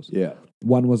videos. Yeah.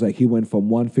 One was like he went from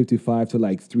 155 to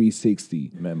like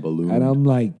 360. Man, balloon. And I'm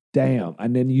like, damn.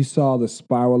 And then you saw the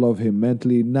spiral of him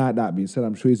mentally. Not that being said,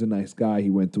 I'm sure he's a nice guy.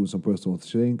 He went through some personal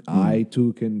thing. I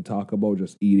too can talk about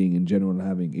just eating in general and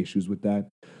having issues with that.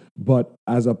 But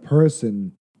as a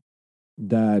person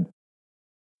that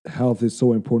health is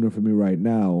so important for me right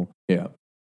now. Yeah.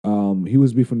 He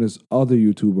was beefing this other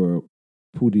YouTuber,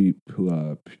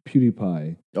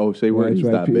 PewDiePie. Oh, say where he's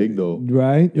that big though.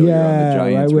 Right? Yo, yeah.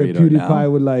 Right where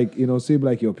PewDiePie would like, say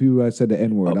like, yo, PewDiePie said the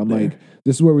N-word. I'm like,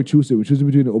 this is where we choose it. We choose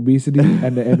between obesity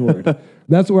and the N-word.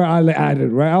 That's where I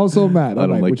added, right? I was so mad. I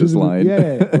don't like this line.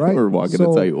 Yeah, right? We're walking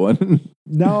a tight one.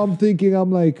 Now I'm thinking,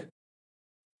 I'm like,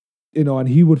 and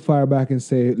he would fire back and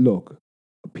say, look,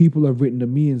 people have written to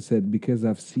me and said, because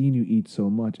I've seen you eat so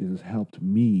much, it has helped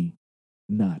me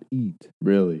not eat.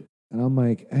 Really? And I'm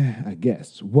like, I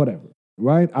guess, whatever,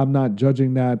 right? I'm not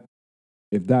judging that.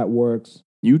 If that works,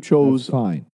 You chose, that's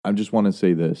fine. I just want to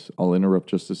say this. I'll interrupt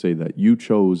just to say that you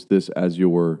chose this as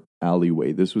your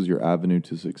alleyway. This was your avenue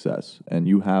to success. And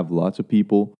you have lots of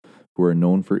people who are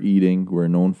known for eating, who are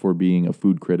known for being a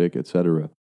food critic, etc.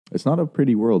 It's not a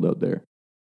pretty world out there.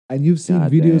 And you've seen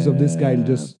God videos of this guy damn.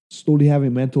 just slowly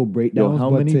having mental breakdowns. how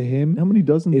but many- to him, How many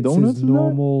dozen it's donuts his is that?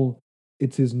 normal.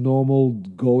 It's his normal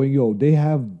going. They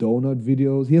have donut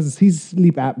videos. He's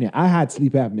sleep apnea. I had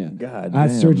sleep apnea. God I had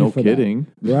damn, surgery no for kidding.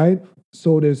 that, right?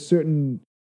 So there's certain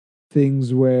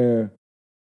things where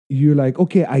you're like,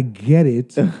 okay, I get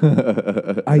it.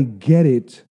 I get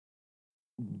it.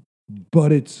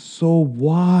 But it's so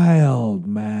wild,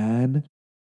 man.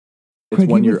 It's Craig,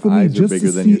 when even your for me, eyes are just bigger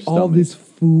to than see your all stomach. this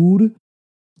food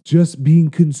just being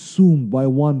consumed by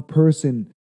one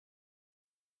person,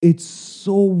 it's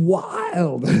so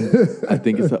wild. I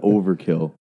think it's an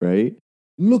overkill, right?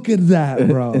 Look at that,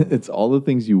 bro. It's all the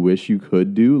things you wish you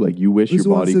could do. Like you wish This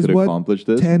your one body says could what? accomplish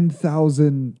this.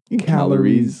 10,000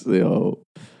 calories Yo.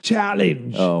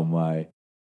 challenge. Oh my.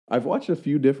 I've watched a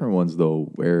few different ones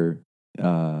though where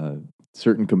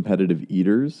certain competitive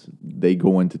eaters, they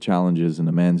go into challenges and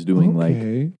the man's doing like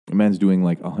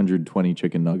 120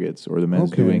 chicken nuggets, or the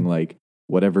man's Okay. doing like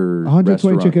whatever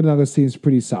 120 restaurant. chicken nuggets seems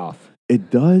pretty soft. It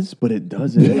does, but it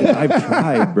doesn't. I've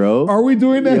tried, bro. Are we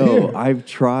doing that Yo, here? I've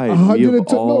tried. We 100 have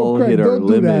all Craig, hit our don't do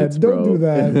limits, that. bro. Don't do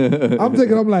that.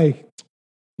 I'm like,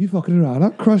 you fucking around.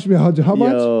 I'll crush me 100. How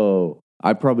much? Yo,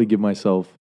 I probably give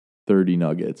myself 30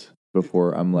 nuggets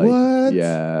before I'm like, What?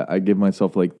 yeah, I give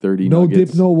myself like 30 No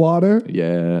nuggets. dip, no water?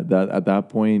 Yeah, that at that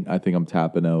point, I think I'm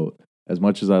tapping out. As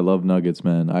much as I love nuggets,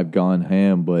 man, I've gone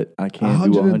ham, but I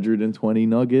can't do 120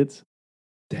 nuggets.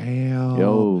 Damn.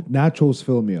 Yo. Nachos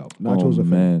fill me up. Nachos Oh, are fill me up.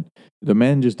 man. The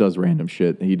man just does random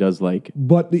shit. He does like,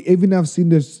 But even I've seen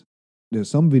this, there's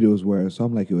some videos where, so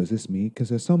I'm like, yo, is this me? Because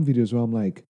there's some videos where I'm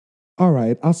like, all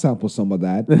right, I'll sample some of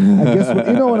that. I guess,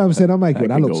 you know what I'm saying? I'm like, yo, I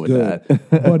that can looks go with good.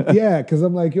 that. But yeah, because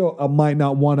I'm like, yo, I might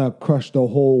not want to crush the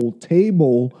whole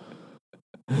table.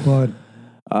 But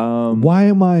why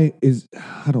am I,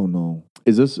 I don't know.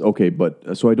 Is this okay?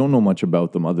 But so I don't know much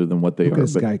about them other than what they Look are. at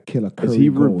this But guy kill a curry is he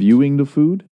goat. reviewing the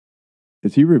food?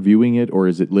 Is he reviewing it, or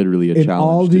is it literally a In challenge?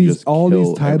 all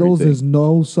these titles, everything? there's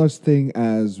no such thing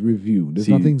as review. There's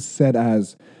See- nothing said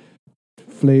as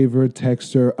flavor,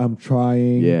 texture. I'm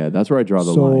trying. Yeah, that's where I draw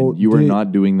the So line. You are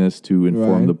not doing this to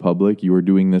inform Right. the public. You are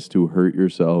doing this to hurt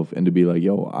yourself and to be like,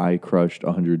 yo, I crushed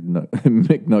 100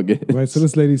 McNuggets. Right. So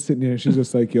this lady's sitting here and she's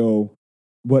just like, yo,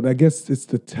 but I guess it's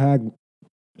the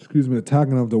the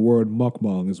tagging of the word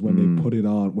mukbang is when they put it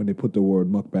on, when they put the word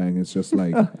mukbang. It's just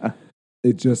like,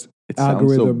 it just It sounds so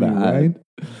algorithm me, bad. right?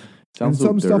 Sounds And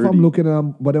some so stuff dirty. I'm looking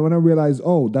at, but then when I realize,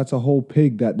 oh, that's a whole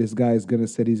pig that this guy is gonna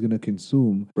said he's gonna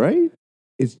consume. Right?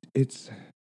 It's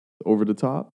Over the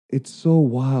top. It's so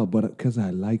wild, but because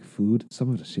I like food, some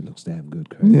of the shit looks damn good,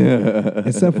 Craig. Yeah.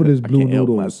 Except for this blue I can't help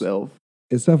noodles. myself.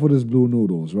 Except for this blue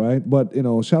noodles, right? But,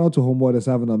 shout out to Homeboy that's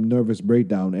having a nervous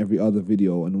breakdown every other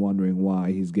video and wondering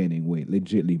why he's gaining weight,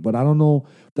 legitly. But I don't know.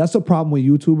 That's the problem with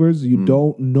YouTubers. You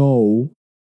don't know,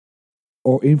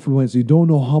 or influencers, you don't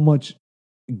know how much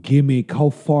how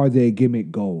far their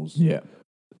gimmick goes. Yeah.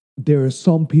 There are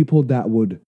some people that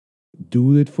would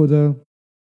do it for the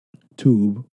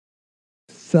tube,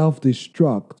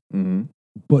 self-destruct, Mm-hmm.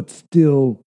 but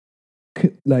still,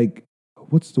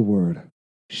 what's the word?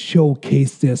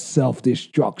 Showcase their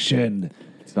self-destruction.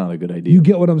 It's not a good idea. You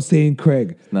get what I'm saying,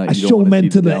 Craig? Not, I you don't show wanna men see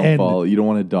to the downfall. end. You don't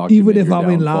want to document Even if your I'm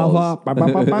in downfalls.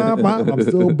 lava, I'm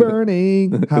still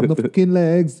burning. Have no fucking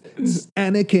legs.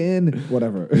 Anakin.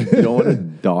 Whatever. You don't want to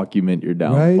document your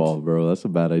downfall, bro. That's a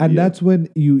bad idea. And that's when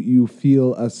you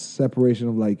feel a separation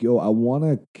of like, yo, I want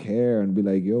to care and be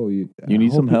like, yo, You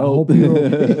need some help. I hope you're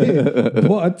okay.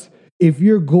 But if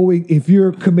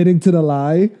you're committing to the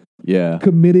lie, yeah.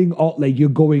 committing all, like you're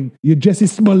Jesse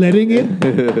Smolletting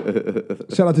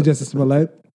it. Shout out to Jesse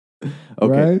Smollett.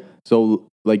 Okay. Right? So,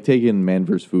 like taking Man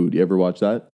vs. Food. You ever watch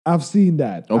that? I've seen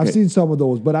that. Okay. I've seen some of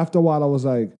those, but after a while I was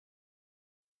like,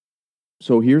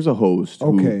 So here's a host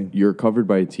who Okay. you're covered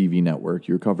by a TV network.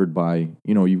 You're covered by,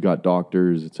 you've got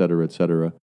doctors, et cetera, et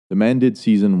cetera. The man did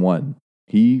season 1.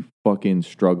 He fucking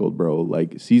struggled, bro.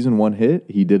 Like season 1 hit,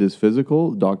 he did his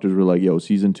physical. Doctors were like, yo,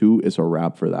 season 2, it's a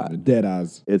wrap for that. dead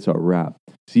ass. It's a wrap.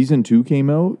 Season 2 came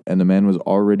out and the man was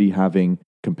already having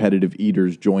competitive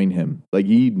eaters join him. Like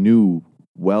he knew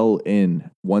well in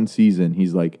one season,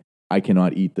 he's like, I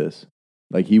cannot eat this.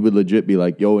 Like he would legit be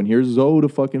like, yo, and here's Zoe to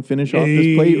fucking finish off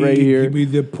this plate right here. Give me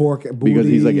the pork booty. Because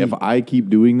he's like, if I keep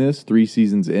doing this 3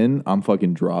 seasons in, I'm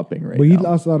fucking dropping right now. But he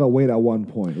lost a lot of weight at one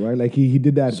point, right? Like he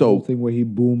did that whole thing where he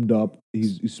boomed up,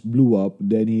 he blew up.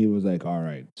 Then he was like, all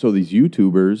right. So these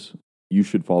YouTubers, you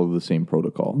should follow the same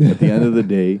protocol. At the end of the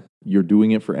day, you're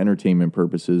doing it for entertainment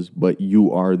purposes, but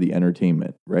you are the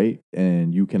entertainment, right?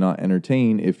 And you cannot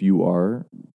entertain if you are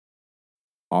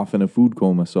off in a food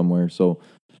coma somewhere. So,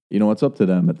 you know, it's up to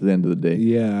them at the end of the day.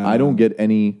 Yeah. I don't get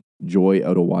any joy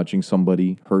out of watching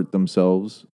somebody hurt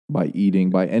themselves by eating,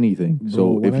 by anything. Bro,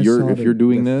 so if you're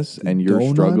doing this and you're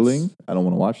donuts, struggling, I don't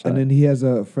want to watch that. And then he has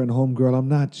a friend, homegirl. I'm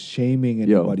not shaming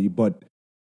anybody, but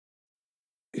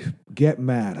get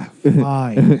mad.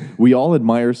 Fine. We all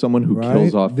admire someone who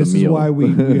kills off this the meal. This is why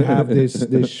we have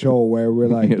this show where we're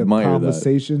like the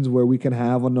conversations where we can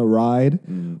have on the ride.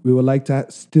 We would like to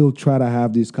still try to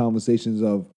have these conversations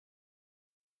of,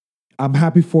 I'm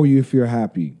happy for you if you're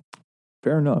happy.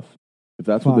 Fair enough. If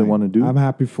that's what they want to do. I'm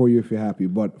happy for you if you're happy.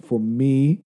 But for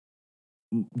me,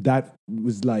 that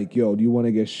was like, yo, do you want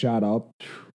to get shot up?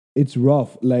 It's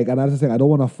rough. Like, and as I said, I don't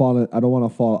want to fall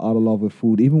out of love with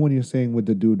food. Even when you're saying with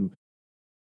the dude,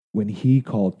 when he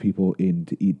called people in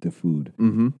to eat the food,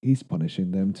 he's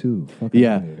punishing them too.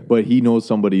 But he knows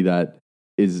somebody that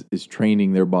is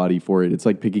training their body for it. It's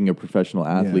like picking a professional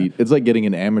athlete. It's like getting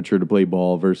an amateur to play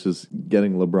ball versus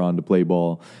getting LeBron to play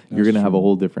ball. You're going to have a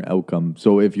whole different outcome.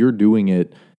 So if you're doing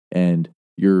it and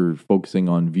you're focusing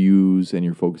on views and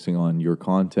you're focusing on your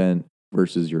content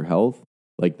versus your health,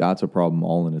 like that's a problem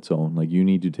all in its own. Like you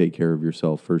need to take care of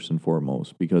yourself first and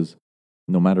foremost, because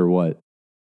no matter what,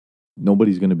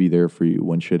 nobody's going to be there for you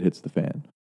when shit hits the fan.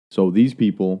 So these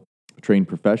people, trained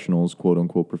professionals, quote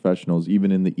unquote professionals,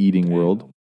 even in the eating world,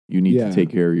 you need to take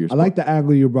care of yourself. I like the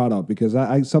angle you brought up, because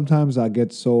I sometimes I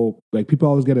get so, like, people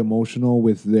always get emotional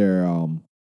with their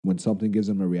when something gives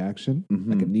them a reaction,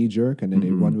 like a knee jerk, and then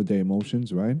they run with their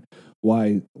emotions, right?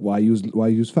 Why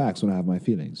use facts when I have my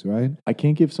feelings, right? I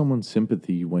can't give someone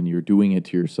sympathy when you're doing it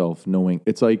to yourself, knowing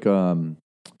it's like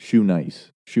Shoe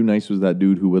Nice. Shoe Nice was that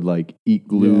dude who would like eat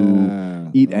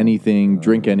glue, eat anything,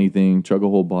 drink anything, chug a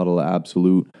whole bottle of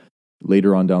Absolute.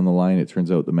 Later on down the line, it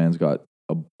turns out the man's got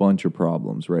a bunch of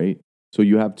problems, right? So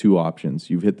you have two options.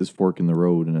 You've hit this fork in the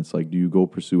road, and it's like, do you go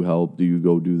pursue help? Do you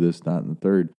go do this, that, and the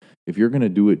third? If you're going to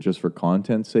do it just for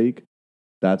content's sake,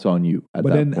 that's on you.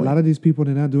 But then a lot of these people,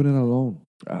 they're not doing it alone.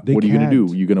 What are you going to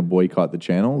do? You going to boycott the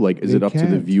channel? Like, is it up to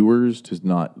the viewers to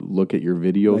not look at your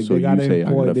video so you say,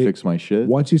 I'm going to fix my shit?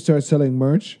 Once you start selling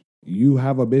merch, you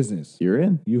have a business. You're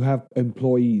in. You have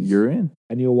employees. You're in.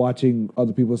 And you're watching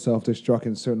other people self-destruct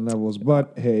in certain levels.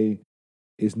 But, hey,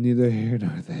 it's neither here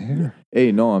nor there.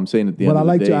 Hey, no, I'm saying at the end of the day. But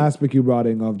I like the aspect you brought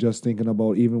in of just thinking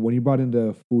about, even when you brought in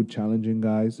the food challenging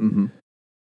guys,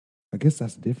 I guess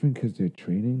that's different because they're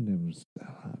training them.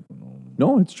 I don't know.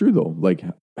 No, it's true though. Like,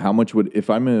 how much would, if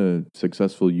I'm a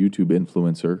successful YouTube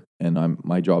influencer and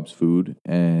my job's food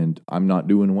and I'm not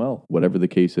doing well, whatever the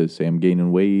case is, say I'm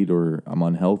gaining weight or I'm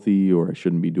unhealthy or I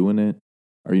shouldn't be doing it,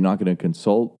 are you not going to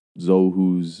consult Zoe,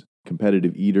 who's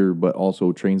competitive eater but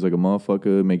also trains like a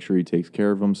motherfucker, make sure he takes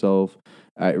care of himself?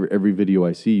 Every video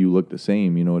I see, you look the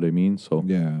same, you know what I mean? So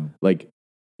yeah, like,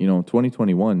 you know,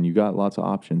 2021, you got lots of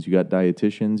options. You got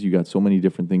dietitians. You got so many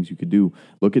different things you could do.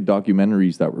 Look at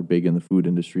documentaries that were big in the food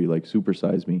industry, like Super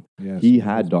Size Me. Yes, he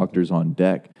had doctors on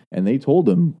deck, and they told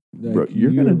him, bro, you're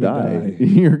going to die.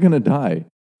 You're going to die.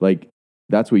 Like,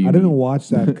 that's what you I didn't watch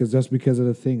that because of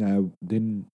the thing. I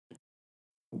didn't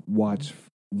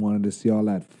wanted to see all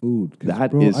that food.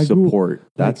 That is support.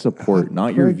 That's support.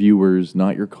 Not your viewers,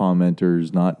 not your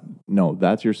commenters, no,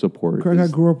 that's your support. Craig, I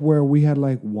grew up where we had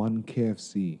like one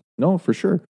KFC. No, for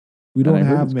sure. We don't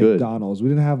have McDonald's. We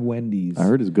didn't have Wendy's. I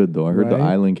heard it's good though. I heard the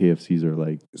island KFCs are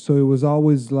like. So it was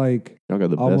always like y'all got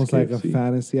the almost best like KFC. a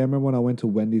fantasy. I remember when I went to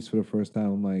Wendy's for the first time.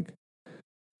 I'm like,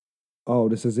 oh,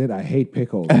 this is it. I hate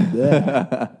pickles.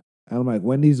 And I'm like,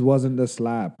 Wendy's wasn't the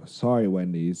slap. Sorry,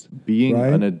 Wendy's. Being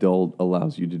an adult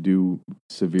allows you to do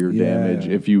severe damage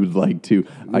if you would like to.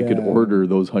 I could order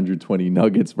those 120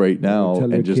 nuggets right now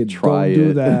and just try it. Don't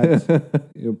do that.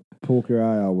 You poke your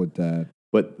eye out with that.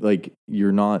 But like,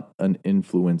 you're not an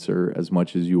influencer as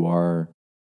much as you are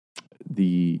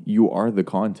the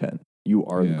content. You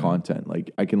are the content.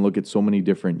 Like, I can look at so many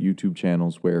different YouTube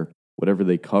channels where whatever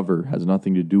they cover has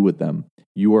nothing to do with them.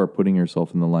 You are putting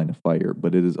yourself in the line of fire,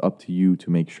 but it is up to you to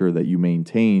make sure that you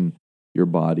maintain your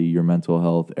body, your mental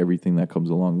health, everything that comes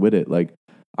along with it. Like,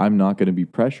 I'm not going to be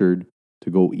pressured to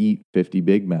go eat 50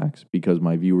 Big Macs because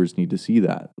my viewers need to see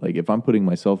that. Like, if I'm putting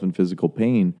myself in physical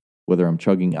pain, whether I'm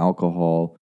chugging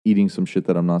alcohol, eating some shit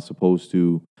that I'm not supposed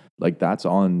to, like, that's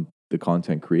on the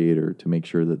content creator to make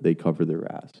sure that they cover their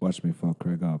ass. Watch me fuck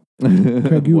Craig up.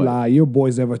 Craig, you lie. Your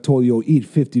boys ever told you, eat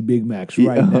 50 Big Macs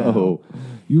right now.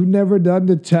 You've never done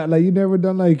the chat. Like, you never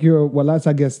done like your, well,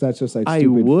 I guess that's just like stupid I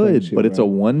would, friendship, but it's a right?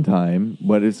 one time,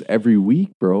 but it's every week,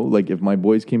 bro. Like, if my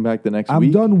boys came back the next week.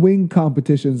 I've done wing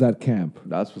competitions at camp.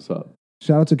 That's what's up.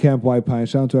 Shout out to Camp White Pine.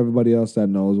 Shout out to everybody else that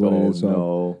knows what it is. So,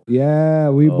 no. yeah,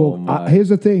 we both. Here's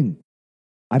the thing.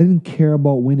 I didn't care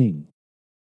about winning.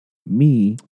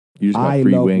 Me, You just got I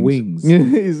free love wings.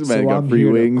 wings. Man, got I'm free here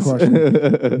to wings. crush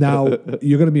them. Now,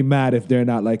 you're going to be mad if they're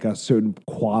not like a certain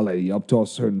quality, up to a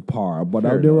certain par. But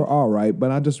Fair they were enough. all right.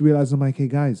 But I just realized, I'm like, hey,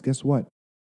 guys, guess what?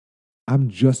 I'm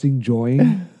just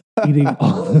enjoying eating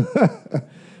all,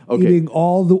 Okay. eating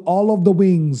all of the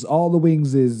wings. All the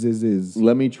wings is.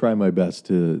 Let me try my best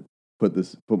to put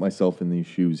myself in these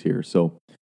shoes here. So,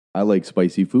 I like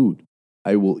spicy food.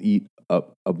 I will eat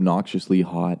obnoxiously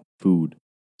hot food.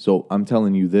 So I'm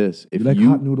telling you this: if You like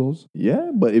hot noodles?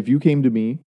 yeah, but if you came to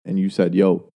me and you said,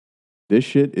 "Yo, this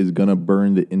shit is gonna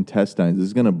burn the intestines. This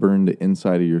is gonna burn the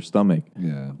inside of your stomach."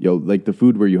 Yeah. Yo, like the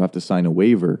food where you have to sign a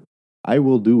waiver, I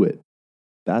will do it.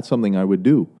 That's something I would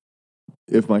do.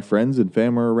 If my friends and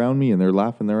fam are around me and they're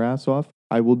laughing their ass off,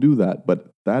 I will do that. But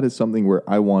that is something where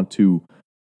I want to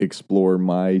explore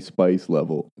my spice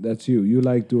level. That's you. You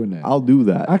like doing that. I'll do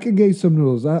that. I can get some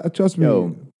noodles. Trust me.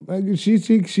 Yo. Like she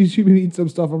me eat some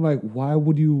stuff. I'm like, why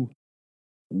would you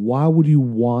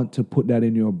want to put that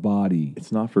in your body?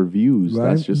 It's not for views. Right?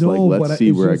 That's just No, like, let's but see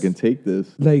it's where just- I can take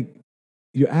this. Like,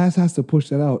 your ass has to push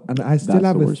that out. And I still That's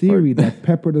have the a worst theory part. that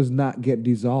pepper does not get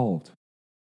dissolved.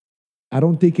 I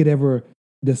don't think it ever,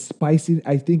 the spicy,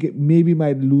 I think it maybe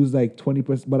might lose like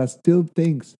 20%, but I still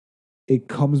think it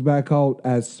comes back out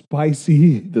as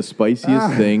spicy. The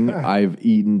spiciest thing I've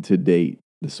eaten to date.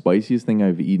 The spiciest thing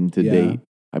I've eaten to Yeah. date.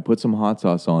 I put some hot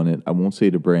sauce on it. I won't say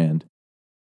the brand.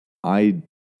 I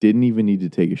didn't even need to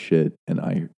take a shit,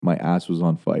 and my ass was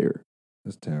on fire.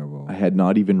 That's terrible. I had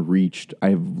not even reached. I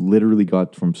have literally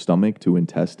got from stomach to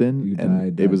intestine, You and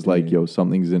died it was that like, day. yo,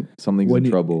 something's in When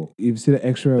trouble. You see the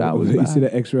extra. That was you see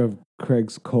bad. the extra of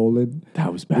Craig's colon.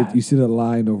 That was bad. You see the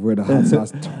line of where the hot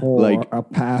sauce tore Like, a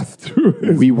path through.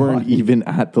 His We weren't body. even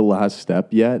at the last step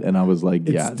yet, and I was like,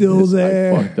 It's yeah, still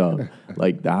there. I fucked up.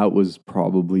 Like, that was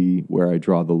probably where I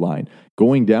draw the line.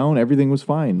 Going down, everything was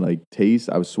fine. Like,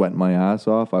 taste, I was sweating my ass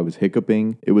off. I was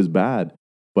hiccuping. It was bad.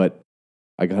 But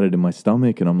I got it in my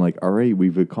stomach, and I'm like, all right,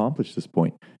 we've accomplished this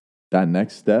point. That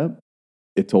next step,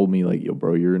 it told me, like, yo,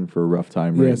 bro, you're in for a rough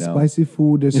time right now. Spicy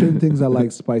food. There's certain things I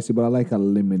like spicy, but I like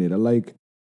unlimited. I like,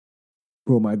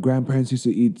 bro, my grandparents used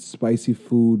to eat spicy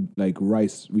food like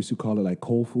rice. We used to call it like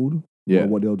cold food. Yeah. But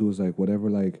what they'll do is like whatever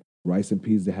like rice and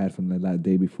peas they had from the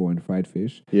day before and fried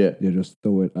fish. Yeah. They'll just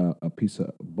throw it a piece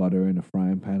of butter in a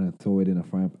frying pan and throw it in a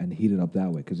frying pan and heat it up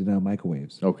that way because you don't have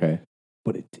microwaves. Okay.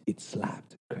 But it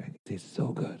slapped, Craig. It tastes so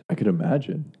good. I could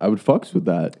imagine. I would fucks with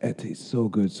that. It tastes so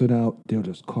good. So now they'll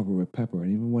just cover it with pepper.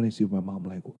 And even when I see my mom,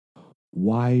 like,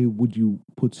 why would you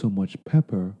put so much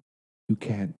pepper? You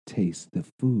can't taste the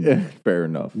food. Yeah, fair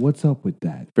enough. What's up with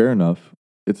that? Fair enough.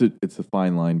 It's a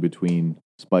fine line between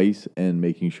spice and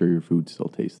making sure your food still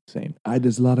tastes the same.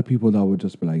 There's a lot of people that would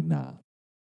just be like, nah.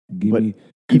 But Give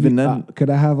even me, then- could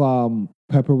I have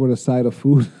pepper with a side of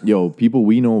food? Yo, people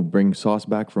we know bring sauce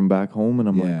back from back home, and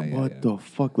I'm Yeah, like, yeah, what yeah. the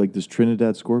fuck? Like this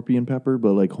Trinidad scorpion pepper,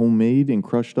 but like homemade and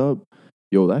crushed up.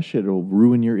 Yo, that shit will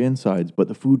ruin your insides, but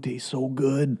the food tastes so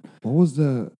good. What was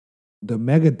the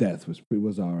Megadeth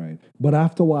was all right. But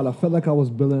after a while, I felt like I was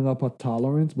building up a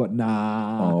tolerance, but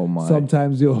nah. Oh, my.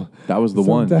 Sometimes That was the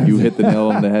one. Sometimes- You hit the nail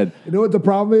on the head. You know what the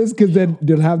problem is? Because then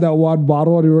they'll have that one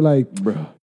bottle and you're like, Bro.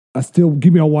 I still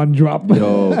give me a one drop.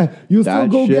 Yo, you still that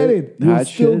go shit- get it. You that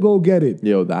still shit- go get it.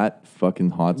 Yo, that fucking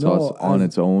hot sauce No, on as-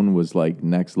 its own was like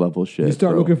next level shit. You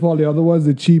start bro. looking for all the other ones,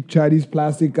 the cheap Chinese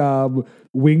plastic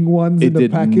wing ones in It the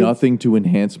did packets. nothing to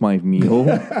enhance my meal.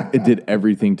 It did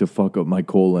everything to fuck up my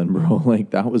colon, bro. Like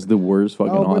that was the worst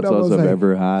fucking Oh, but hot that sauce was I've like-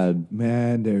 ever had.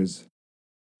 Man, there's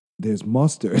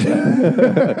mustard.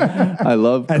 I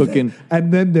love cooking.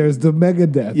 And then there's the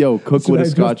Megadeth. Yo, cook Should with I a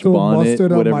just Scotch throw bonnet,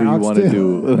 mustard on whatever my you want to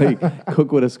oxtail? do. Like,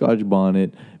 cook with a Scotch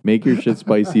bonnet, make your shit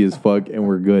spicy as fuck, and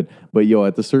we're good. But yo,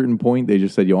 at the certain point, they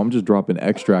just said, yo, I'm just dropping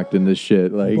extract in this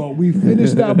shit. Like, But we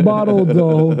finished that bottle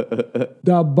though.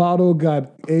 That bottle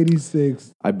got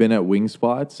 86. I've been at wing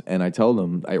spots, and I tell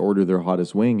them I order their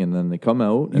hottest wing, and then they come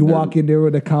out. And You they're- walk in there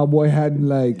with a cowboy hat and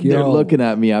like, yo. They're looking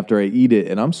at me after I eat it,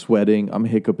 and I'm sweating, I'm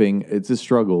hiccuping. It's a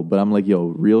struggle, but I'm like, yo,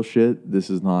 real shit, this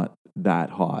is not that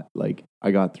hot. Like,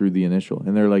 I got through the initial.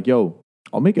 And they're like, yo,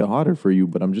 I'll make it hotter for you,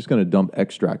 but I'm just gonna dump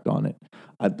extract on it.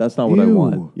 That's not what I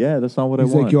want. Ew. Yeah, that's not what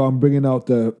He's I want. like, yo, I'm bringing out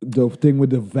the thing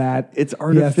with the vat. It's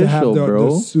He has to have artificial, the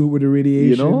bro. suit with the radiation,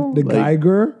 You know? the Like,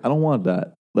 Geiger. I don't want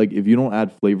that. Like, if you don't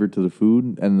add flavor to the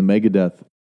food, and the Megadeth,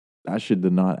 that shit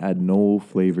did not add no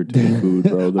flavor to the food,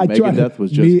 bro. The Megadeth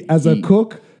was just me as a heat.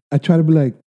 cook. I try to be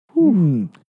like,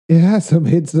 it has some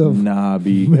hits of Nah,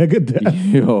 B.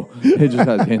 Megadeth. Yo, it just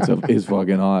has hints of it's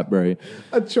fucking hot, bro.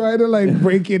 I try to like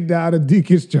break it down and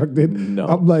deconstruct it. No.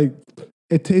 I'm like,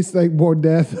 it tastes like more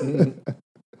death.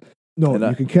 No,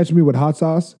 you can catch me with hot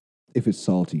sauce if it's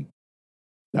salty.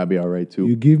 That'd be all right too.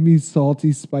 You give me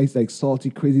salty spice, like salty,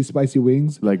 crazy, spicy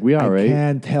wings. Like we all right. I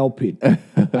can't help it.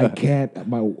 I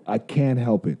can't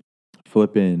help it.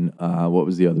 Flipping. What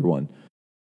was the other one?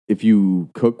 If you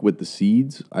cook with the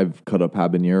seeds, I've cut up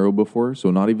habanero before.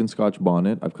 So not even Scotch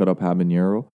bonnet. I've cut up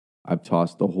habanero. I've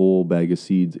tossed the whole bag of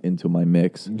seeds into my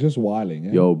mix. Just wilding.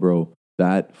 Eh? Yo, bro,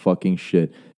 that fucking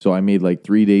shit. So I made like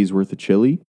 3 days worth of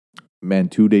chili. Man,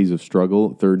 2 days of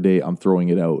struggle. Third day, I'm throwing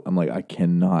it out. I'm like, I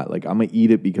cannot. Like, I'm going to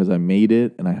eat it because I made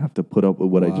it and I have to put up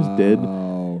with what I just did.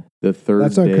 The third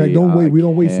That's day, okay. Don't wait. We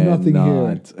don't waste nothing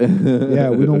cannot. here. Yeah,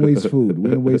 we don't waste food.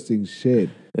 We ain't wasting shit.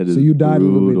 That So is you died a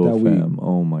little bit brutal, that week. fam.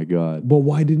 Oh my God. But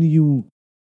why didn't you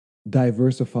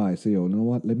diversify? Say, yo, you know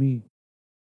what? Let me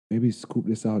maybe scoop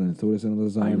this out and throw this in a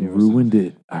lasagna.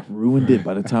 I ruined it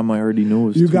by the time I already knew it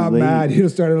was You too got late. mad. You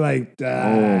started like,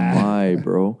 Oh my,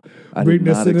 bro. I Bring did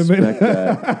the not cinnamon. expect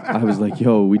that. I was like,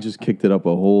 yo, we just kicked it up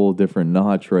a whole different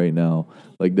notch right now.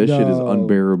 Like, this shit is No.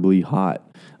 unbearably hot.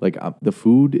 Like, the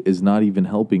food is not even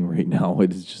helping right now.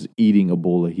 It's just eating a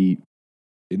bowl of heat.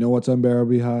 You know what's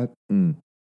unbearably hot? Mm.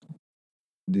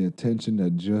 The attention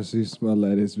that Jussie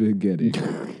Smollett has been getting.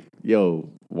 Yo,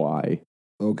 why?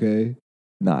 Okay?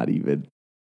 Not even.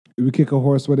 We kick a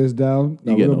horse when it's down.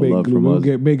 You get no love glue. from We'll us.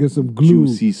 get making some glue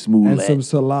Juicy Smollett. and some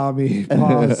salami.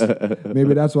 Pause.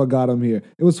 Maybe that's what got him here.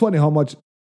 It was funny how much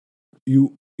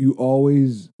you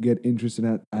always get interested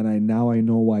in that, and I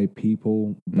know why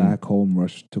people back home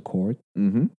rush to court.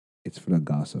 Mm-hmm. It's for the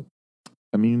gossip.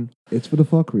 I mean, it's for the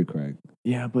fuckery, Craig.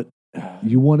 Yeah, but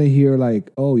you want to hear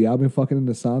like, oh, y'all been fucking in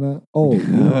the sauna? Oh, you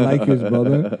don't like his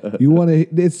brother? You want to?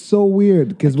 It's so weird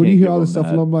because when you hear all this stuff,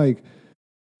 and I'm like,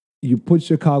 you put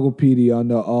Chicago PD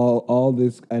under all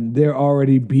this, and they're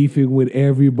already beefing with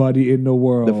everybody in the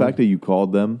world. The fact that you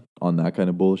called them on that kind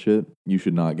of bullshit, you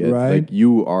should not get. Right? Like,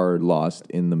 you are lost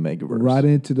in the megaverse. Right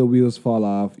into the wheels fall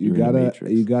off. You're in the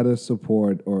Matrix. You gotta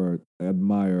support or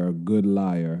admire a good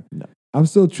liar. No. I'm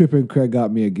still tripping. Craig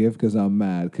got me a gift because I'm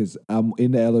mad because I'm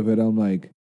in the elevator. I'm like,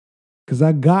 because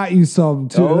I got you something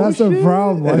too. Oh, That's shit. a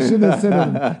problem. I shouldn't have said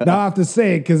it. Now I have to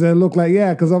say it because it looked like,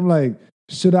 yeah, because I'm like,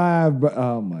 should I have?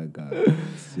 Oh my God.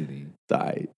 City.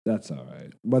 Die. That's all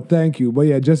right. But thank you. But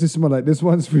yeah, Jussie Smollett, this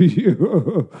one's for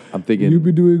you. I'm thinking. You've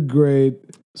been doing great.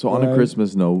 So on a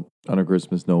Christmas note,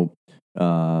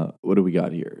 what do we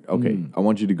got here? Okay, I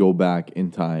want you to go back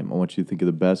in time. I want you to think of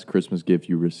the best Christmas gift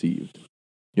you received.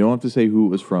 You don't have to say who it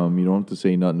was from. You don't have to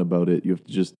say nothing about it. You have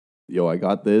to just, yo, I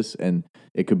got this. And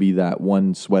it could be that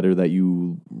one sweater that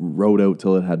you wrote out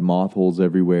till it had moth holes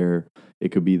everywhere.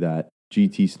 It could be that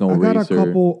GT Snow Racer.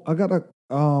 I got a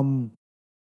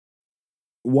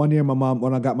 1 year, my mom,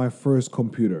 when I got my first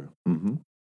computer. Mm-hmm.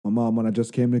 My mom, when I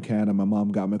just came to Canada, my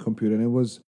mom got my computer. And it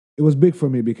was big for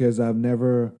me because I've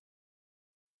never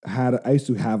I used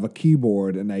to have a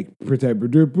keyboard and like pretend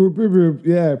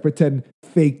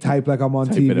fake type like I'm on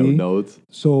Typing TV. out notes.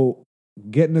 So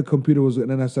getting a computer was,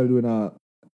 and then I started doing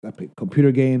I played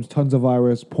computer games, tons of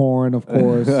virus, porn, of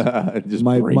course. Just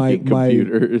breaking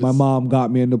computers. My mom got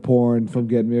me into porn from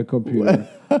getting me a computer.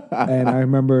 And I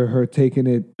remember her taking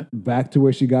it back to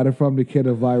where she got it from to get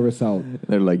a virus out.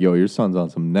 They're like, yo, your son's on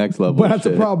some next level But that's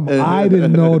shit. the problem. I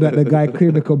didn't know that the guy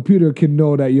clearing the computer can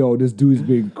know that, yo, this dude's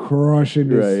been crushing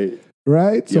this.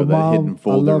 Right? So So that mom, hidden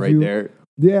folder I love right you. there.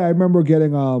 Yeah, I remember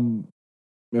getting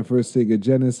my first Sega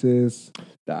Genesis.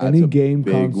 That's Any a game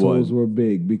big consoles one. were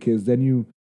big because then you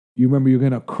remember you're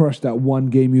gonna crush that one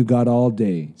game you got all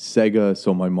day. Sega.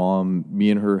 So my mom, me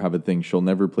and her have a thing. She'll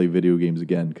never play video games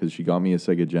again because she got me a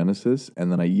Sega Genesis,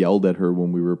 and then I yelled at her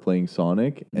when we were playing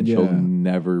Sonic, and she'll Yeah.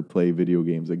 never play video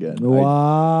games again.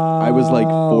 Wow! I was like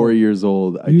 4 years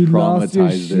old. I You traumatized lost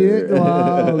your shit? her.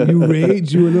 Wow! You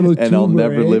rage. You a little and I'll tuber,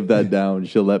 never eh? live that down.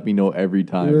 She'll let me know every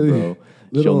time, Really? bro.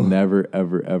 She'll never,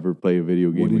 ever, ever play a video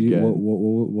game again.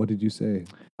 What did you say?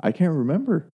 I can't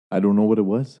remember. I don't know what it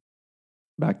was.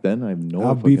 Back then, I have no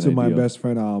I've fucking beat to my idea. best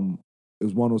friend. It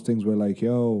was one of those things where like,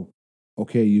 yo,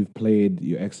 okay, you've played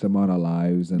your X amount of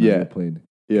lives, and I played.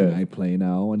 Yeah. Can I play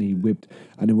now? And he whipped,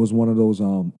 and it was one of those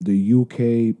the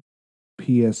UK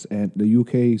PS and the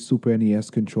UK Super NES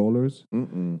controllers.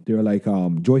 They're like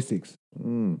joysticks.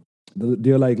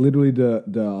 They're like literally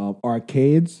the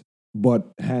arcades,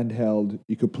 but handheld.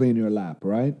 You could play in your lap,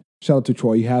 right? Shout out to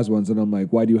Troy. He has ones, and I'm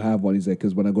like, "Why do you have one?" He's like,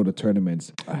 "Because when I go to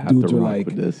tournaments,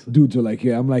 dudes are like,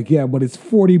 yeah." I'm like, "Yeah, but it's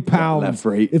 40 pounds. Left,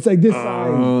 right. It's like this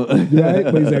size, right?"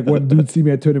 But he's like, when dudes see me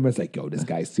at tournaments, like, "Yo, this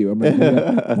guy's serious." I'm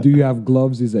like, "Do you have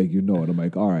gloves?" He's like, "You know it." I'm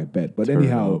like, "All right, bet." But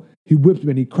anyhow, he whipped me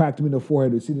and he cracked me in the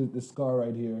forehead. You see the scar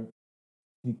right here?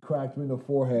 He cracked me in the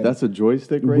forehead. That's a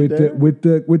joystick right there? With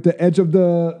the edge of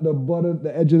the button,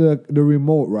 the edge of the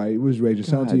remote, right? It was raging.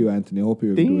 Shout out to you, Anthony. I hope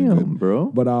you're doing good. Bro.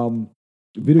 But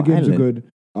video games are good.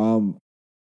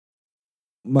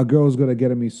 My girl's gonna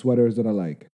get me sweaters that I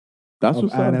like. That's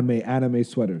what's anime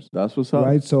sweaters. That's what's up.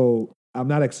 Right? So I'm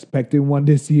not expecting one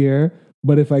this year.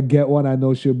 But if I get one, I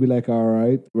know she'll be like, all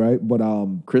right, right? But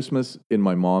Christmas in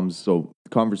my mom's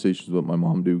conversations with my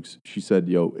mom Dukes, she said,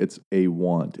 yo, it's a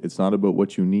want. It's not about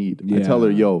what you need. Yeah. I tell her,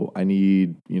 yo, I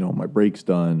need, my brakes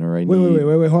done, or I need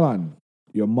Wait, hold on.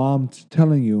 Your mom's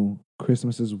telling you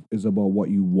Christmas is about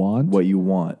what you want? What you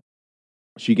want.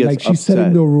 She gets like she's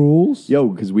setting the rules? Yo,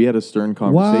 because we had a stern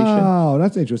conversation. Wow,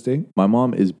 that's interesting. My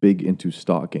mom is big into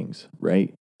stockings,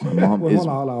 right? My mom is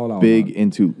big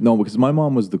into... No, because my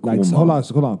mom was the cool mom.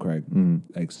 Hold on, Craig.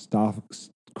 Like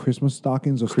Christmas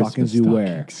stockings or stockings you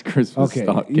wear? Christmas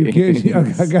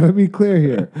stockings. I gotta be clear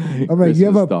here. I'm like, you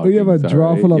have a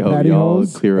drawer full of pantyhose? Y'all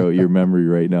clear out your memory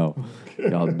right now.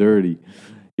 Y'all dirty.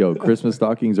 Yo, Christmas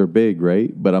stockings are big,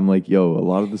 right? But I'm like, yo, a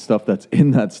lot of the stuff that's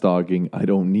in that stocking, I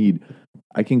don't need.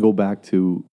 I can go back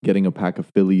to getting a pack of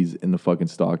Phillies in the fucking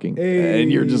stocking. Hey.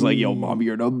 And you're just like, yo, mom,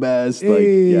 you're the best.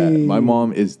 Hey. Like, yeah, my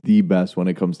mom is the best when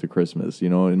it comes to Christmas,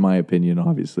 in my opinion,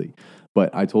 obviously.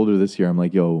 But I told her this year, I'm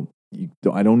like, yo,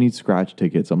 I don't need scratch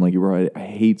tickets. I'm like, you're right. I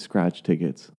hate scratch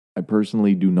tickets. I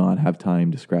personally do not have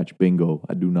time to scratch bingo.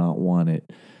 I do not want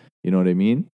it. You know what I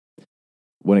mean?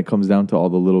 When it comes down to all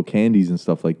the little candies and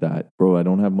stuff like that, bro, I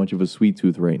don't have much of a sweet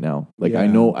tooth right now. Like, I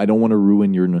know I don't want to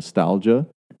ruin your nostalgia.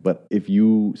 But if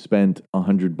you spent $100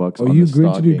 on the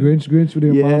stocking... Grinch with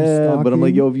your mom's stocking? Yeah, but I'm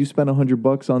like, yo, if you spend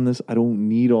 $100 on this, I don't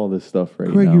need all this stuff right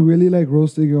Craig, now. you really like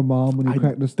roasting your mom when you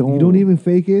crack the stocking? You don't even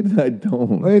fake it? I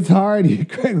don't. It's hard.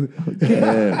 Craig. I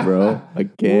can't, bro. I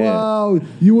can't. Wow.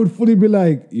 You would fully be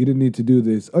like, you didn't need to do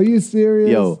this. Are you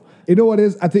serious? Yo. You know what it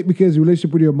is? I think because your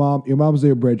relationship with your mom's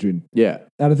your brethren. Yeah.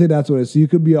 And I think that's what it is. So you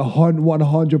could be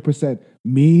 100%.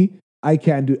 Me... I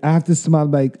can't do. I have to smile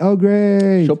like, oh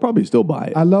great. She'll probably still buy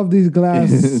it. I love these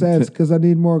glass sets because I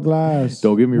need more glass.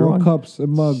 Don't get me wrong. More cups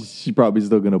and mugs. She's probably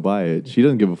still gonna buy it. She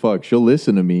doesn't give a fuck. She'll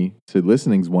listen to me. So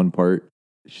listening's one part.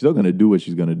 She's still gonna do what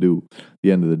she's gonna do. At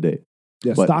the end of the day.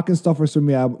 Yeah, stocking stuffers for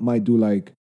me. I might do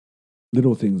like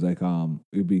little things like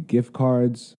it'd be gift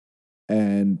cards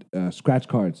and scratch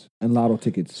cards and lotto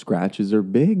tickets. Scratches are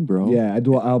big, bro. Yeah, I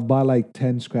do. I'll buy like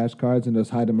 10 scratch cards and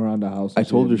just hide them around the house. I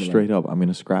told her straight up, I'm going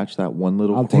to scratch that one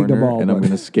little corner take the ball, and I'm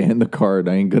going to scan the card.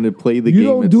 I ain't going to play the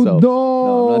game itself.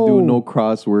 No, I'm not doing no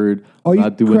crossword. I'm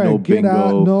not doing no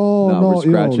bingo. No, we're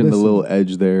scratching the little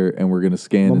edge there, and we're going to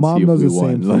scan and see if we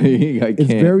won. Like,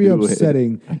 it's very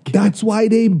upsetting. That's why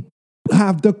they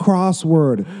have the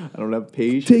crossword. I don't have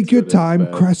patience. Take your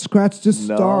time, scratch the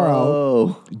star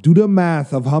out. Do the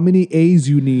math of how many A's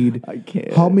you need. I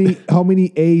can't. How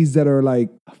many A's that are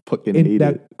like I fucking hate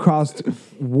that it. Crossed.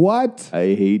 What?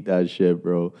 I hate that shit,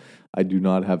 bro. I do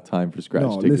not have time for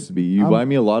scratch tickets to be. You buy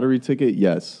me a lottery ticket,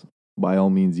 yes. By all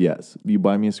means, yes. You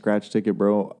buy me a scratch ticket,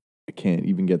 bro. I can't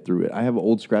even get through it. I have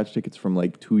old scratch tickets from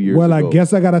like 2 years ago. Well, I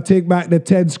guess I gotta take back the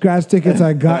 10 scratch tickets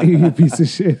I got you, you piece of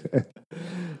shit.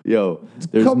 Yo,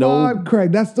 come on,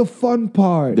 Craig. That's the fun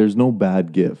part. There's no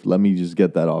bad gift. Let me just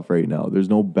get that off right now. There's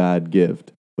no bad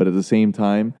gift. But at the same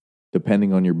time,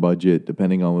 depending on your budget,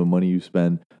 depending on the money you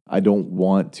spend, I don't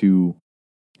want you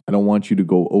to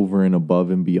go over and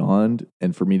above and beyond,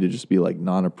 and for me to just be like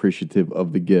non-appreciative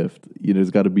of the gift.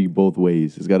 It's got to be both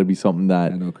ways. It's got to be something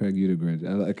that... I know, Craig, you're the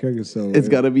Grinch. Craig is so... It's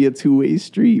got to be a two-way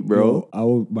street, bro.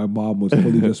 My mom was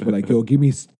fully just be like, yo, give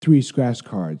me 3 scratch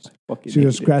cards. She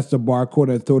just scratched the barcode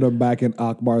and throw them back in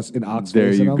Oxbars in Oxford.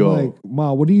 There you go. I'm like,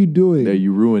 Mom, what are you doing? There,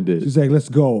 you ruined it. She's like, let's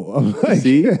go. I'm like,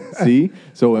 See?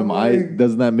 So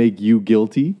doesn't that make you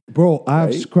guilty? Bro,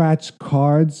 I've scratched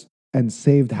cards and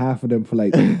saved half of them for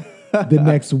like... the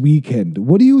next weekend.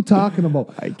 What are you talking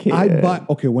about? I can't.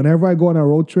 Whenever I go on a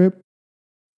road trip,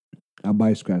 I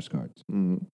buy scratch cards.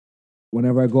 Mm.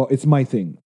 Whenever I go, it's my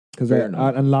thing. Because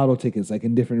and lotto tickets, like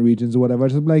in different regions or whatever.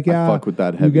 Just like, I fuck with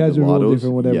that heavy. You guys are all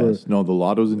different, whatever. Yes. No, the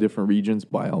lottos in different regions,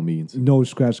 by all means. No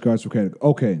scratch cards for credit.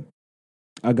 Okay.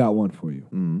 I got one for you.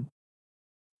 Mm.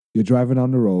 You're driving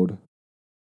on the road.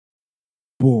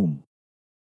 Boom.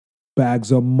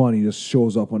 bags of money just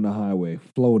shows up on the highway,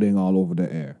 floating all over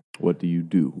the air. What do you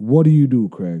do? What do you do,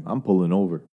 Craig? I'm pulling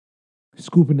over.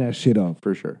 Scooping that shit up.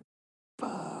 For sure.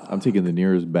 I'm taking the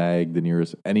nearest bag, the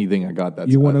nearest anything I got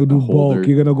that's you want to do bulk.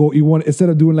 You're going to go, you want, instead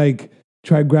of doing like,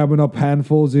 try grabbing up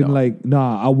handfuls in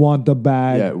I want the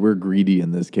bag. Yeah, we're greedy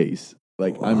in this case.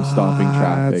 Like, I'm stopping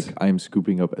traffic. I'm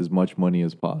scooping up as much money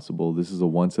as possible. This is a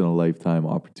once-in-a-lifetime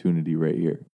opportunity right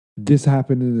here. This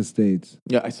happened in the States.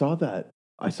 Yeah, I saw that.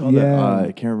 I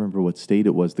can't remember what state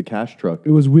it was. The cash truck. It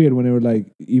was weird when they were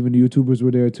like, even YouTubers were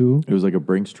there too. It was like a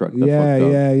Brinks truck that fucked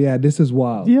up. Yeah. This is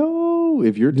wild. Yo,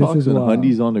 if you're talking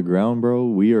hundies on the ground, bro,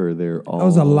 we are there all day. That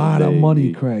was a lot of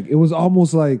money, Craig. It was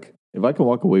almost like... If I can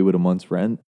walk away with a month's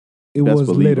rent, it was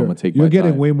later. You're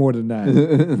getting way more than that.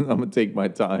 I'm going to take my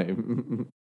time.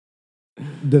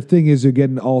 The thing is, you're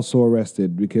getting also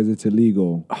arrested because it's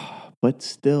illegal. But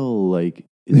still, like...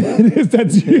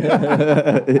 That's you.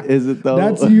 Is it though?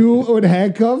 That's you with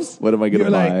handcuffs? What am I going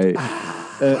to buy?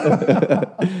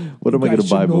 What am I going to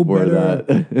buy before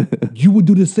that? You would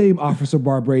do the same, Officer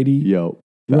Barbrady. Yo.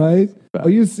 Right? Are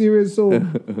you serious? So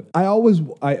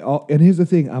and here's the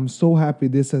thing. I'm so happy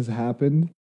this has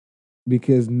happened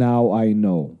because now I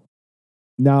know.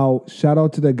 Now, shout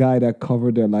out to the guy that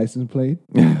covered their license plate.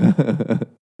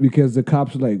 Because the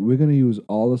cops are like, we're going to use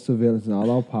all the surveillance and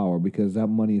all our power because that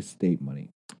money is state money.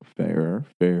 Fair.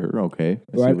 Okay.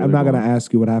 Right? I'm not going to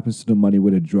ask you what happens to the money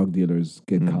where the drug dealers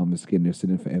get confiscated. They're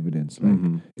sitting for evidence.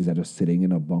 Like, is that just sitting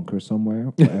in a bunker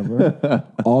somewhere forever?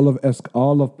 all of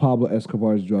Pablo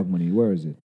Escobar's drug money, where is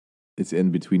it? It's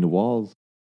in between the walls.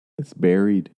 It's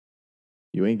buried.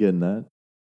 You ain't getting that.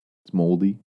 It's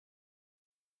moldy.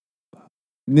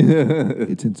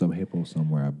 It's in some hippo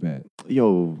somewhere, I bet.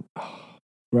 Yo.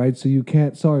 Right, so you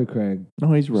can't. Sorry, Craig.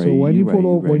 No, he's right. So when you pull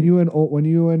over, when you and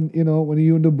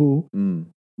the boo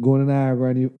going to Niagara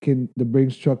and the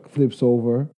Brinks truck flips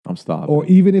over, I'm stopping. Or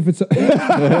even if it's,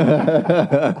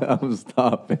 I'm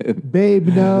stopping. Babe,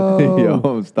 no. Yo,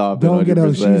 I'm stopping. Don't get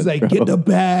out. She's like, get the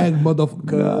bag,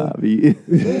 motherfucker. Nah,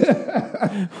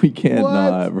 we can't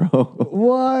not, bro.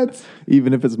 What?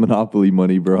 Even if it's Monopoly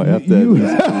money, bro, I have to at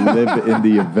least live in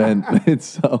the event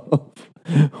itself.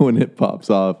 When it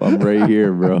pops off, I'm right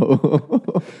here,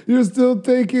 bro. You're still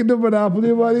taking the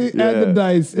Monopoly money and the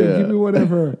dice. Yeah. Give me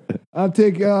whatever. I'll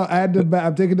take. Add the bag.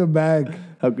 I'm taking the bag.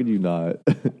 How could you not?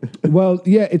 Well,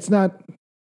 yeah, it's not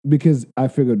because I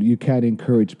figured you can't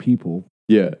encourage people.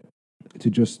 Yeah.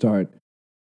 To just start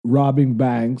robbing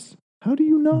banks. How do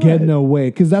you not getting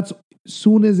away? Because that's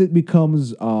soon as it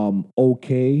becomes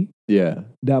okay. Yeah.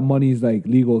 That money is like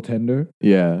legal tender.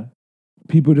 Yeah.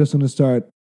 People are just gonna start.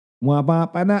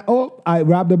 I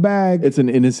robbed the bag. It's an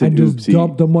innocent and just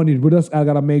dump the money. With us, I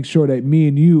gotta make sure that me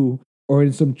and you are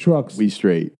in some trucks. We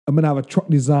straight. I'm gonna have a truck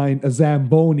design, a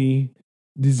Zamboni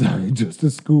design, just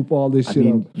to scoop all this shit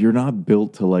up. You're not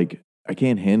built to like. I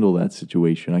can't handle that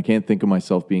situation. I can't think of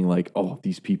myself being like, oh,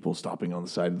 these people stopping on the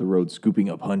side of the road, scooping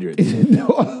up hundreds. You know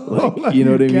what I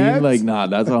mean? Like, nah,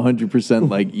 that's 100%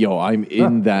 like, yo, I'm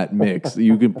in that mix.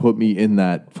 You can put me in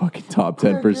that fucking top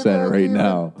 10% right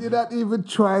now. You're not even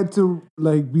trying to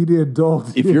like be the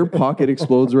adult. If your pocket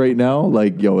explodes right now,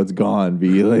 like, yo, it's gone,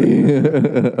 B. Like,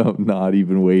 I'm not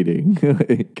even waiting.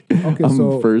 Like, okay,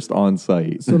 I'm first on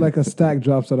site. So like a stack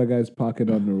drops out of a guy's pocket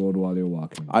on the road while you're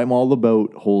walking. I'm all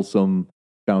about wholesome.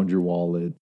 Found your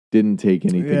wallet. Didn't take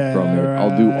anything from it. Right.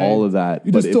 I'll do all of that.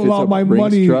 You just stole all my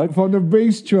money from the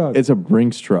Brinks truck. It's a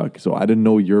Brinks truck, so I didn't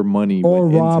know your money or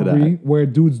went robbery, into that. Where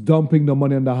dude's dumping the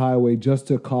money on the highway just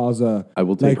to cause a. I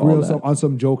will take all that on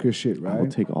some Joker shit, right? I will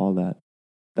take all that.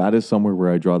 That is somewhere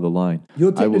where I draw the line.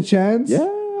 You'll take the chance. Yeah,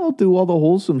 I'll do all the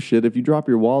wholesome shit. If you drop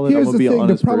your wallet, I'm gonna be an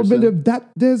honest person.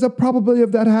 There's a probability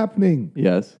of that happening.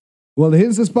 Yes. Well, the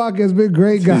Hins Spock has been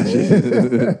great, guys.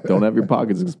 Don't have your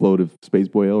pockets explode if Space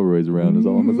Boy Elroy's around, is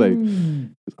all I'm going to say.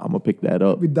 I'm going to pick that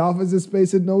up. Be dolphins in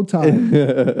space in no time.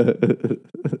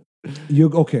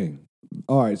 You're okay.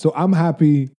 All right. So I'm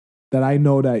happy that I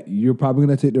know that you're probably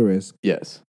going to take the risk.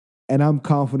 Yes. And I'm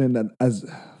confident that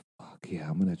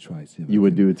I'm going to try. You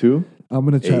would do it too? I'm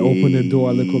going to try open the door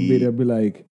a little bit and be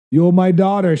like, yo, my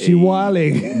daughter, she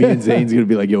wilding. Me and Zane's gonna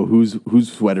be like, yo, whose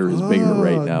sweater is bigger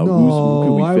right now? No, who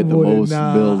can we fit the most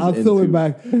bills I'll into? throw it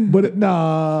back. But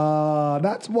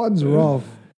that one's rough.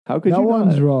 How could you That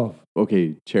one's rough.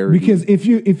 Okay, charity. Because if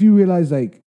you realize,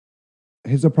 like,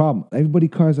 here's the problem. Everybody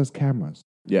cars has cameras.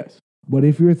 Yes. But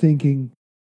if you're thinking,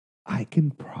 I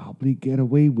can probably get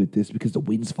away with this because the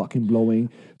wind's fucking blowing.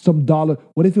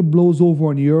 What if it blows over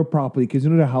on your property? Because you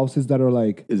know the houses that are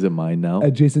like... Is it mine now?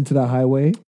 Adjacent to the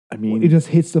highway? I mean... It just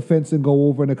hits the fence and go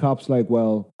over and the cop's like,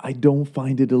 well... I don't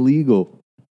find it illegal.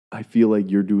 I feel like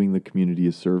you're doing the community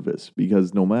a service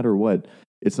because no matter what,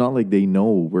 it's not like they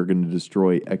know we're going to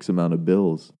destroy X amount of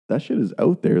bills. That shit is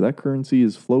out there. That currency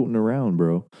is floating around,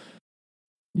 bro.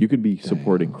 You could be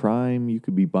supporting crime. You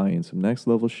could be buying some next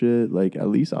level shit. Like, at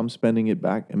least I'm spending it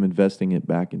back. I'm investing it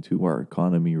back into our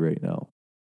economy right now.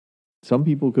 Some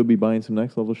people could be buying some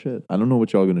next level shit. I don't know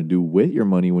what y'all going to do with your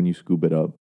money when you scoop it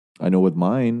up. I know with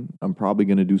mine, I'm probably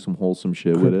going to do some wholesome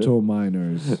shit with it. Crypto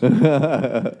miners.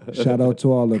 Shout out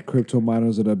to all the crypto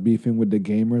miners that are beefing with the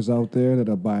gamers out there that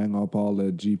are buying up all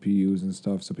the GPUs and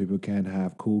stuff so people can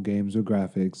have cool games or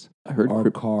graphics. I heard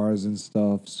or cars and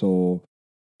stuff. So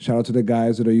shout out to the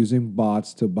guys that are using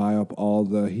bots to buy up all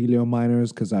the helium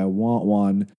miners because I want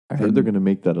one. I heard they're going to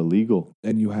make that illegal.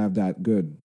 And you have that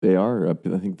good. They are. I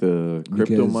think the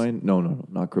crypto mine. No,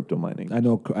 not crypto mining. I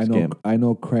know,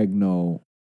 Craig. No,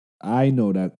 I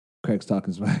know that Craig's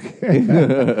talking smack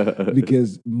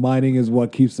because mining is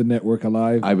what keeps the network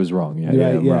alive. I was wrong.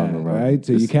 I'm wrong. Right.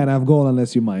 So you can't have gold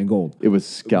unless you mine gold. It was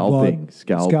scalping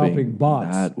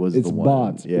bots. That was it's the one.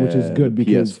 Bots, yeah, which is good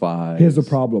because PS5s. Here's the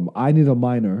problem. I need a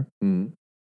miner. Mm-hmm.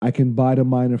 I can buy the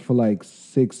miner for like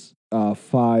 400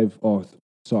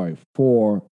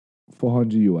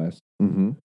 US.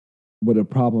 Mm-hmm. But the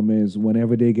problem is,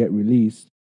 whenever they get released,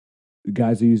 the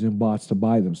guys are using bots to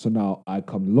buy them. So now I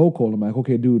come local. I'm like,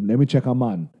 okay, dude, let me check on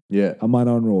man. Yeah. I'm Man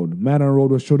on Road. Man on Road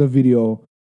will show the video.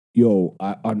 Yo,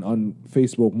 on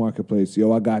Facebook Marketplace,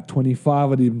 I got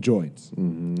 25 of them joints.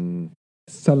 Mm-hmm.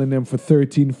 Selling them for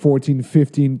 $13, $14,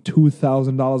 $15,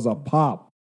 $2,000 a pop.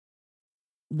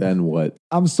 Then what?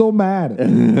 I'm so mad.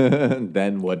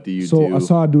 Then what do you do? So I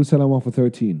saw a dude selling one for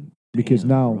 13 because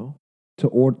now... Bro.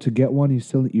 To get one,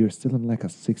 you're still in like a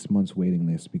 6 months waiting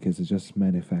list because it's just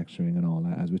manufacturing and all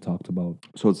that, as we talked about.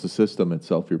 So it's the system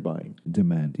itself you're buying.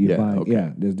 Demand.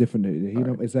 There's different.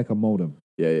 It's like a modem.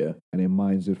 Yeah. And it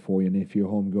mines it for you. And if you're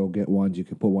home, go get one. You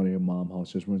can put one in your mom's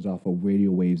house. Just runs off of radio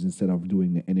waves instead of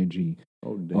doing the energy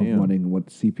of running what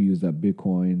CPUs that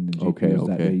Bitcoin and GPUs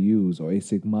that they use, or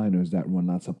ASIC miners that run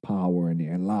lots of power and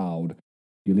they're loud.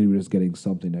 You're literally just getting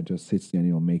something that just sits there and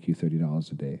it'll make you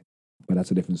 $30 a day. But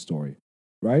that's a different story.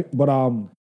 Right? But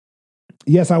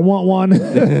yes, I want one.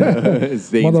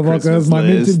 Motherfuckers, my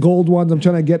minted gold ones. I'm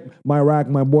trying to get my rack.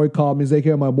 My boy called me. He's like,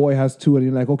 "Here, my boy has two." And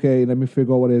you're like, "Okay, let me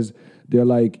figure out what it is." They're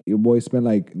like, your boy spent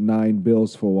like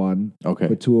 $9 for one. Okay.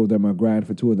 For two of them, $1,000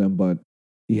 for two of them. But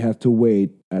you have to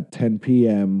wait at 10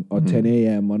 p.m. or 10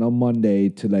 a.m. on a Monday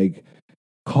to like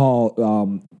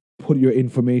call, put your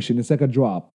information. It's like a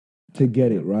drop to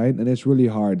get it, right? And it's really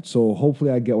hard. So hopefully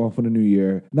I get one for the new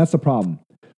year. And that's the problem.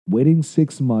 Waiting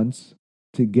 6 months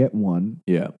to get one.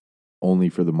 Yeah. Only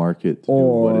for the market to do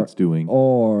what it's doing.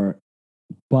 Or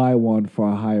buy one for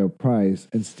a higher price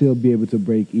and still be able to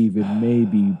break even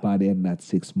maybe by the end of that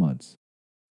 6 months.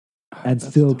 And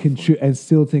still and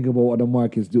still think about what the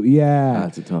markets do. Yeah.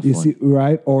 That's a tough one. You see,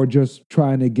 right? Or just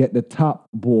trying to get the top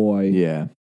boy. Yeah.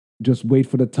 Just wait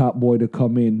for the top boy to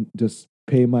come in, just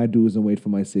pay my dues and wait for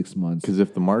my 6 months. Because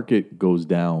if the market goes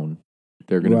down,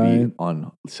 they're going to be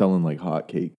on selling like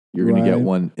hotcake. You're going to get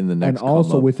one in the next. And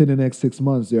also within the next 6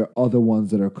 months, there are other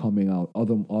ones that are coming out.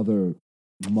 Other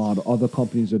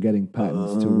companies are getting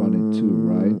patents to run it too,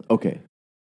 right? Okay.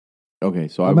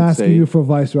 So I'm asking you for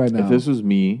advice right now. If this was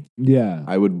me,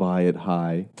 I would buy it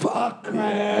high. Fuck,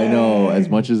 I know, as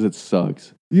much as it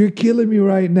sucks. You're killing me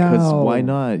right now. Because why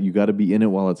not? You got to be in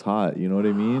it while it's hot. You know what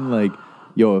I mean? Like,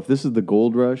 yo, if this is the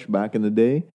gold rush back in the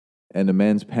day, and a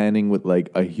man's panning with like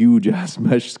a huge ass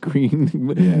mesh screen,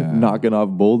 knocking off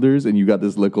boulders, and you got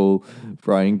this little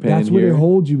frying pan. That's where they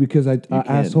hold you because I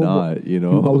asked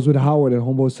Homeboy. I was with Howard and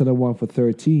Homeboy said I one for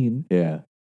 13. Yeah.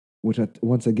 Which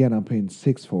once again I'm paying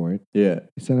 6 for it. Yeah.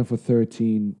 He said it for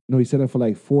 13. No, he said it for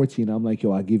like 14. I'm like,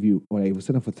 yo, I'll give you. Well, he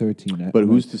said it for 13. But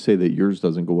who's to say that yours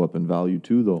doesn't go up in value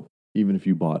too, though? Even if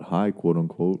you bought high, quote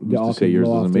unquote, who's to say yours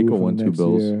doesn't make a 1-2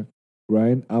 bills?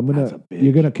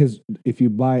 You're gonna, because if you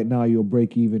buy it now, you'll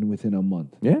break even within a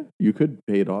month. Yeah, you could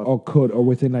pay it off. Or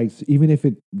within like, even if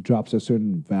it drops a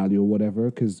certain value or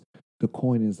whatever, because the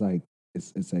coin is like,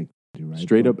 it's like, right?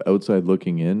 Straight up outside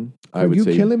looking in, I would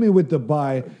say. You're killing me with the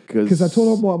buy. Because I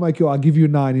told him, I'm like, yo, I'll give you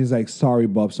 9. He's like, sorry,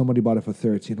 Bob, somebody bought it for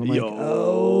 13. I'm like,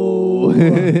 oh.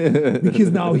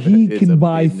 Because now he can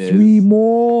buy 3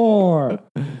 more.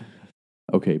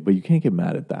 Okay, but you can't get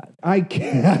mad at that. I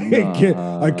cannot.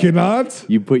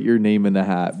 You put your name in the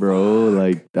hat, bro.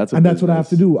 Like that's what I have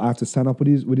to do. I have to sign up with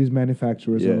these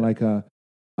manufacturers on like a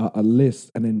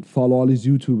list, and then follow all these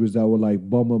YouTubers that were like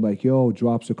bum up, like, yo,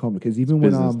 drops are coming. Because even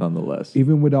nonetheless,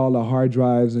 even with all the hard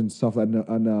drives and stuff and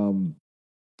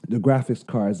the graphics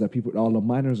cards that all the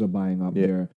miners are buying up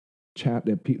there, chat,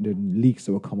 the leaks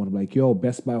that will come on like, yo,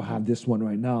 Best Buy will have this one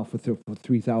right now for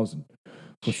 3,000,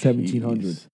 for 1,700.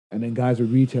 Jeez. And then guys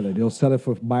with retailer, they'll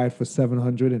buy it for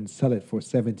 700 and sell it for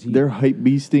 17. They're hype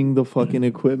beasting the fucking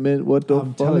equipment. What the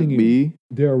I'm fuck, telling you, B?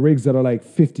 there are rigs that are like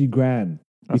 50 grand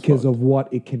That's because fucked. of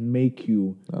what it can make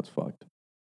you. That's fucked.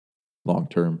 Long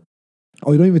term.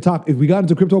 Oh, you don't even talk. If we got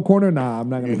into crypto corner, nah, I'm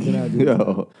not gonna do that.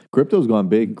 Yo, crypto's gone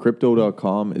big.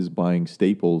 Crypto.com is buying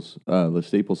Staples, the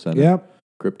Staples Center. Yep.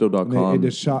 Crypto.com.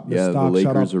 The stock shot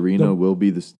Lakers up. arena will be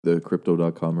the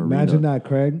Crypto.com arena. Imagine that,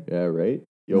 Craig. Yeah, right?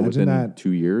 Yo, Imagine within that.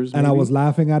 2 years, And I maybe? was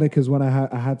laughing at it because when I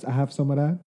have some of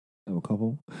that. I have a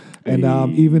couple. And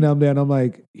Hey. even I'm there and I'm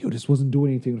like, yo, this wasn't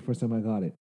doing anything the first time I got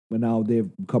it. But now they've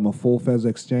become a full Fez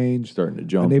exchange. Starting to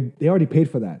jump. And they already paid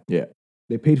for that. Yeah.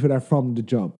 They paid for that from the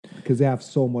jump because they have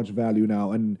so much value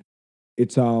now. And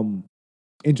it's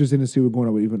interesting to see what's going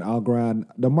on with even Algorand.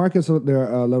 The markets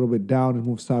they're a little bit down and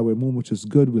move sideways, which is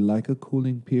good. We like a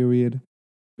cooling period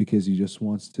because you just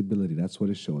want stability. That's what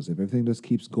it shows. If everything just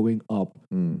keeps going up,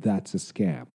 that's a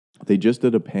scam. They just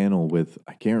did a panel with,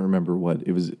 I can't remember what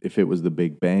it was, if it was the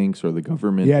big banks or the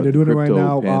government. Yeah, but they're the doing it right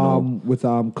crypto now panel, with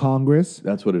Congress.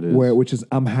 that's what it is. Which is,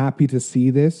 I'm happy to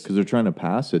see this. Because they're trying to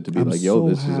pass it to be I'm like, yo, so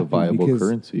this is a happy viable because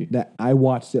currency. That I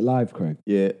watched it live, Craig.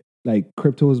 Yeah. Like,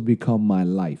 crypto has become my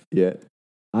life. Yeah.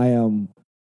 I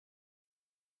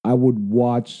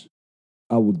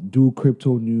would do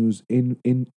crypto news in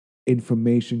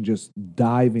information, just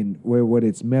dive in whether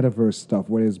it's metaverse stuff,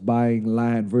 whether it's buying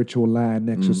land, virtual land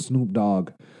next to Snoop Dogg.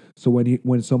 So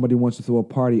when somebody wants to throw a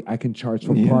party, I can charge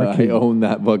for parking. I own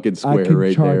that bucket I square can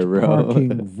right charge there, bro.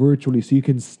 parking virtually, so you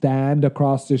can stand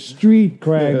across the street,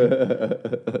 Craig.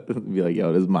 Be like,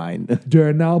 yo, this is mine. There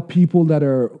are now people that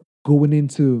are going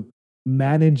into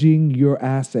managing your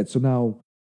assets. So now,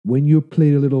 when you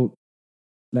play a little,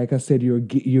 like I said, your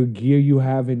gear you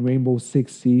have in Rainbow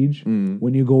Six Siege,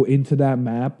 when you go into that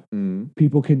map,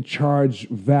 people can charge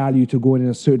value to go in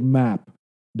a certain map.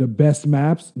 The best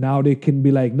maps, now they can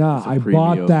be like, nah, I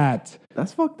bought that.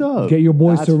 That's fucked up. Get your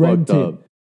boys That's to rent fucked it. up.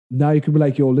 Now you can be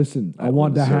like, yo, listen, I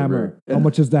want own the the hammer. server. How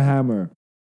much is the hammer?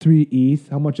 3 ETH.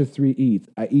 How much is 3 ETH?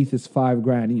 A ETH is $5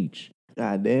 grand each.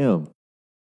 God damn.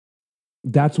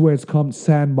 That's where it's come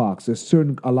sandbox. There's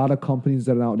a lot of companies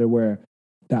that are out there where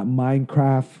that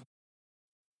Minecraft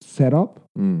setup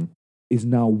is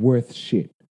now worth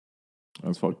shit.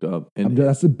 That's fucked up. And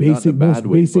that's the most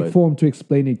basic form to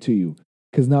explain it to you.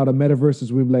 Because now the metaverse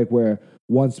is really like where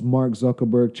once Mark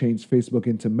Zuckerberg changed Facebook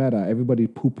into Meta, everybody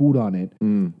poo-pooed on it.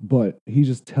 But he's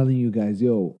just telling you guys,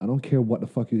 yo, I don't care what the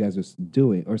fuck you guys are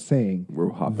doing or saying.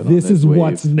 We're hopping this on this is wave.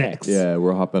 what's next. Yeah,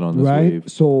 we're hopping on this right?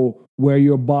 wave. So where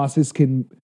your bosses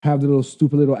can have the little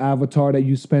stupid little avatar that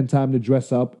you spend time to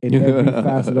dress up in every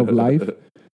facet of life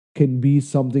can be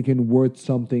something, can worth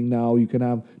something now. You can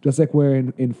have, just like where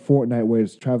in Fortnite, where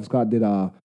Travis Scott did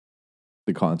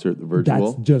the concert, the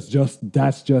virtual.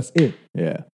 That's just it.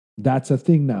 Yeah. That's a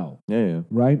thing now. Yeah.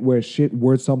 Right? Where shit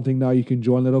worth something now. You can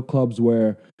join little clubs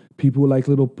where people like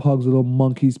little pugs, little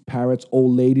monkeys, parrots,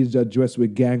 old ladies that dress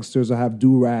with gangsters or have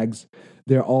do-rags.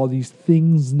 There are all these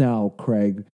things now,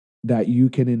 Craig, that you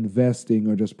can invest in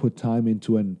or just put time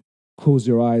into and close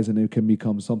your eyes and it can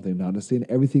become something. Now, they're saying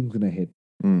everything's going to hit.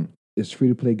 There's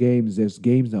free-to-play games. There's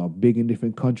games now, big in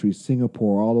different countries,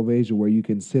 Singapore, all over Asia, where you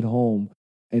can sit home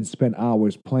and spend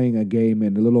hours playing a game.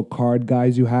 And the little card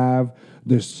guys you have,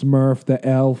 the Smurf, the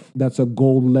elf, that's a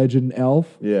gold legend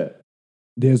elf. Yeah.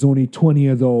 There's only 20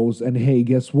 of those. And hey,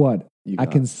 guess what? I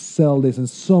can sell this and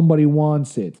somebody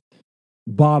wants it.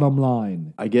 Bottom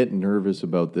line. I get nervous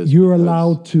about this. You're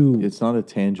allowed to. It's not a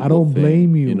tangible I don't thing.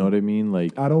 blame you. You know what I mean?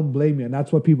 Like, I don't blame you. And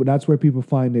that's where people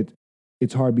find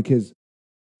it's hard because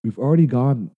we've already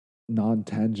gone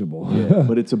non-tangible. Yeah,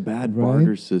 but it's a bad right?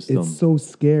 barter system. It's so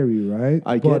scary, right?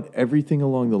 I get everything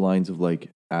along the lines of like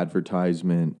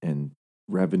advertisement and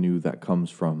revenue that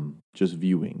comes from just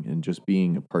viewing and just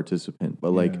being a participant.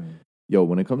 But like, yo,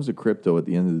 when it comes to crypto, at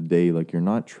the end of the day, like you're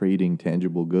not trading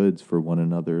tangible goods for one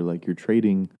another. Like you're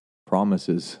trading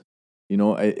promises, you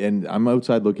know, and I'm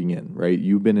outside looking in, right?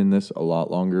 You've been in this a lot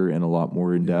longer and a lot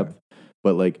more in depth,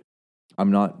 but like,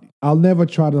 I'll never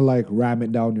try to like ram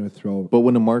it down your throat. But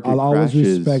when the market I'll crashes,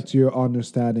 always respect your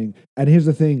understanding. And here's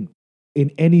the thing.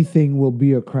 In anything will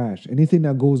be a crash. Anything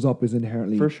that goes up is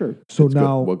inherently. For sure. So it's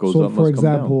now, what goes so up for must come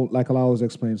down. example, like I'll always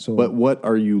explain. So, but what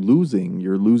are you losing?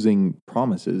 You're losing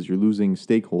promises. You're losing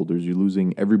stakeholders. You're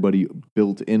losing everybody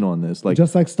built in on this. Like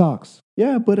just like stocks.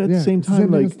 Yeah, but at the same time,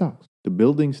 like stocks. The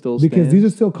building still because stands. these are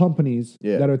still companies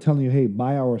Yeah. that are telling you, hey,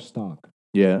 buy our stock.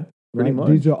 Yeah. Pretty right? much.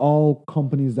 These are all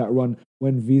companies that run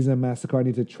when Visa and MasterCard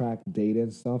need to track data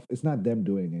and stuff. It's not them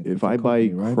doing it. If It's a I buy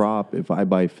company, right? crop, if I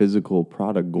buy physical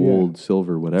product, Yeah. gold,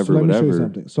 silver, So whatever, let me show you whatever.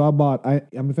 something. So I'm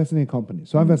investing in a company.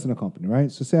 So I Mhm. invest in a company, right?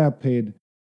 So say I paid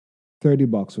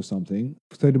 $30 for something,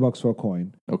 $30 for a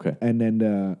coin, Okay. and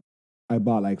then I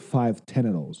bought like 5, 10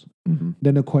 of those. hmm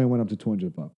Then the coin went up to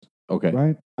 $200, Okay.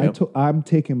 right? Yep. I'm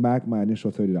taking back my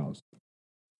initial $30.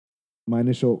 My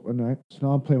initial, all right. So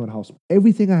now I'm playing with house.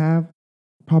 Everything I have,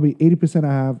 probably 80%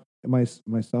 I have my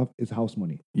stuff is house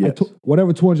money. Yes.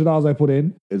 Whatever $200 I put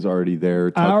in, Is already there. I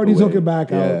tucked already took away. it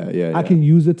back out. Yeah. I can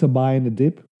use it to buy in the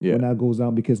dip Yeah. when that goes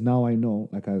down because now I know,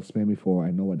 like I explained before,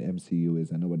 I know what the MCU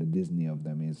is. I know what the Disney of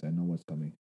them is. I know what's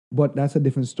coming. But that's a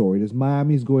different story. This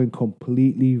Miami's going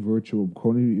completely virtual,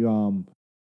 completely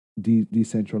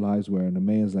decentralized, where the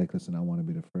mayor's like, listen, I want to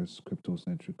be the first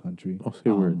crypto-centric country, I'll say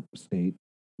a word. state.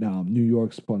 Now, New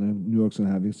York's going to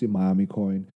have, you see Miami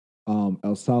coin.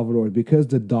 El Salvador, because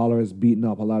the dollar has beaten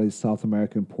up a lot of these South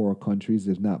American poor countries,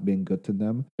 it's not been good to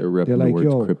them. They're repping They're the like, words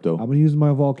yo, crypto. I'm going to use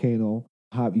my volcano,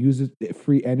 use it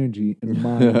free energy and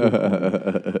mine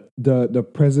Bitcoin. The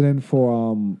president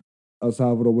for El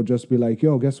Salvador would just be like,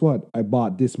 yo, guess what? I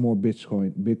bought this more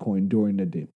Bitcoin during the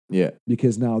dip. Yeah.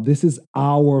 Because now this is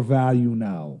our value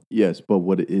now. Yes, but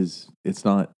what it is, it's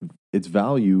not. It's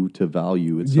value to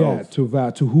value itself. Yeah,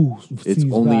 to who It's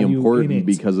sees only value in important it.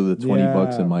 because of the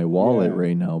 $20 in my wallet Yeah.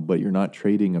 right now. But you're not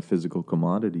trading a physical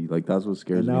commodity. Like that's what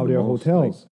scares And me now the there are most.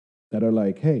 hotels that are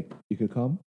like, hey, you could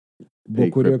come Hey,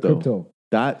 book with your crypto. crypto.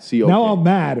 That see. Now okay. I'm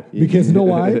mad because you know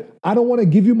why? I don't want to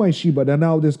give you my Shiba. And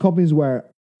now there's companies where,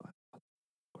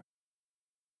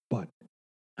 but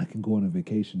I can go on a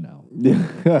vacation now.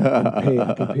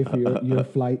 I can pay for your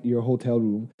flight, your hotel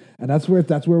room, and that's where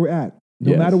we're at.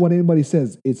 No Yes. matter what anybody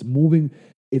says, it's moving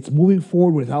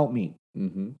forward without me.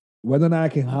 Mm-hmm. Whether or not I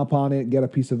can hop on it, get a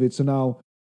piece of it. So now,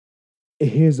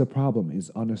 here's the problem: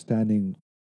 is understanding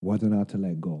whether or not to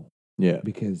let go. Yeah.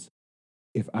 Because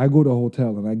if I go to a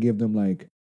hotel and I give them like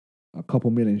a couple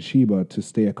million Shiba to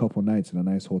stay a couple nights in a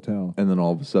nice hotel, And then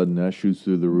all of a sudden that shoots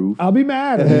through the roof. I'll be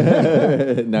mad.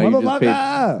 Now you just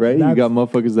paid, right? You got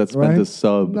motherfuckers that spent a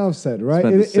sub. Enough said, right?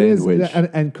 Spent a It is, sandwich.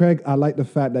 and Craig, I like the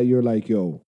fact that you're like,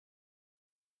 yo,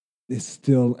 it's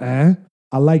still, I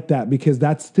like that because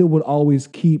that still would always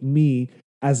keep me,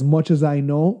 as much as I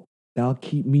know, that'll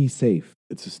keep me safe.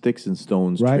 It's a sticks and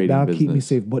stones Right? trading That'll business. keep me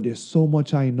safe. But there's so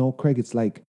much I know, Craig. It's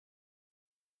like,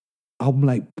 I'm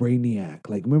like Brainiac.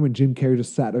 Like, remember when Jim Carrey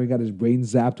just sat there and got his brain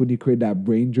zapped when he created that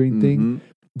brain drain thing? Mhm.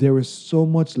 There is so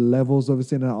much levels of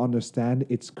it, and I understand.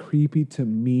 It's creepy to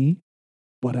me,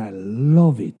 but I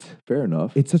love it. Fair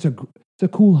enough. It's a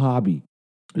cool hobby.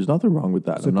 There's nothing wrong with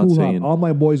that. It's I'm a not cool saying. hobby. All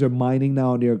my boys are mining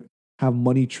now, and they have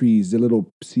money trees. The little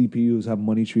CPUs have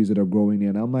money trees that are growing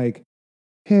in. I'm like,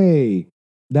 hey,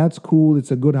 that's cool.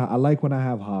 It's a good. I like when I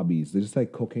have hobbies. They're just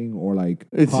like cooking or like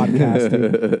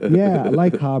podcasting. Yeah, I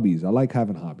like hobbies. I like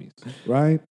having hobbies,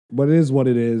 right? But it is what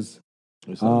it is.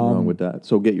 There's nothing wrong with that.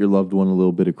 So get your loved one a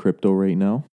little bit of crypto right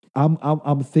now.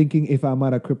 I'm thinking if I'm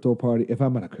at a crypto party,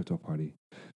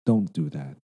 don't do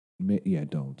that. Yeah,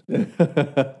 don't.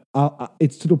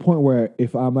 It's to the point where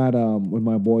if I'm at with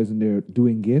my boys and they're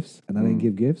doing gifts and I didn't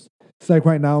give gifts, it's like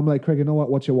right now I'm like, Craig, you know what?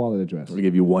 What's your wallet address? I'm gonna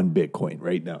give you one Bitcoin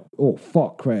right now. Oh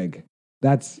fuck, Craig,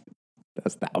 that's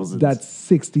thousands. That's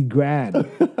 60 grand.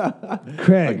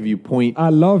 Craig, I'll give you point. I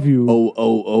love you.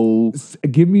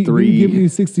 Give me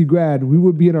 60 grand. We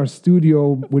would be in our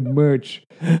studio with merch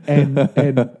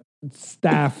and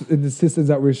staff and assistants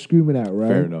that we're screaming at,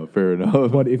 right? Fair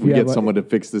enough. But if we you get have someone to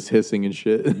fix this hissing and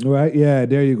shit, right? Yeah,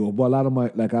 there you go. But a lot of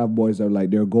my I have boys that are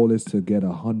like their goal is to get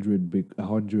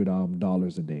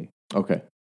 $100 a day. Okay,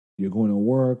 you're going to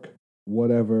work,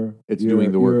 whatever. It's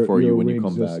doing the work for you when you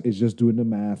come back. It's just doing the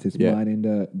math. It's mining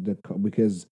the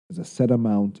because it's a set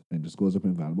amount and it just goes up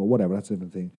in value. But whatever, that's a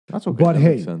different thing. That's okay. But that hey,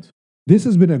 makes sense. This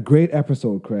has been a great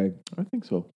episode, Craig. I think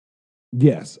so.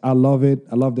 Yes, I love it.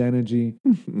 I love the energy.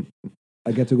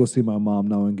 I get to go see my mom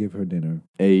now and give her dinner.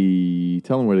 Hey,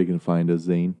 tell them where they can find us,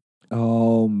 Zane.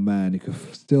 Oh, man. You can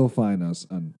still find us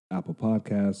on Apple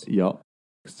Podcasts. Yup.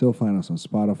 Still find us on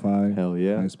Spotify. Hell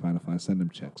yeah. Hi, Spotify. Send them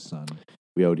checks, son.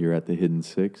 We out here at the Hidden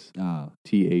Six.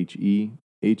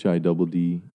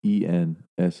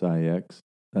 THEHIDDENSIX.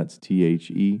 That's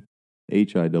THEHIDDENSIX.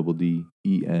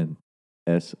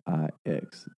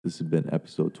 This has been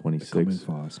episode 26. Coming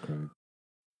fast, Craig.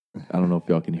 I don't know if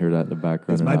y'all can hear that in the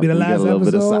background. This might be the last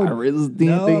episode.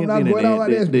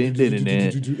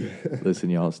 Listen,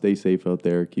 y'all, stay safe out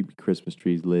there. Keep your Christmas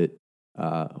trees lit.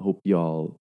 Hope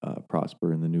y'all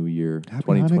prosper in the new year, happy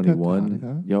 2021.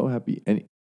 Hanukkah. Yo, happy.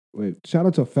 Wait, shout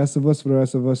out to Festivus for the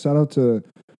rest of us. Shout out to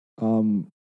I'm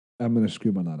gonna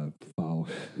scream another foul.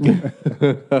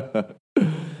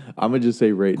 I'm gonna just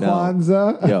say right now.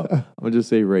 Kwanzaa. Yeah, I'm gonna just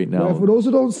say right now. Well, for those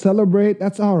who don't celebrate,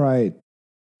 that's all right,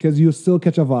 because you still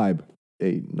catch a vibe.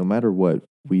 Hey, no matter what,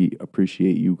 we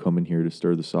appreciate you coming here to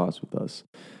stir the sauce with us.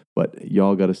 But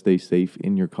y'all got to stay safe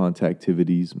in your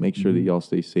contactivities. Make sure that y'all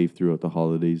stay safe throughout the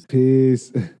holidays.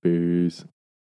 Peace. Peace.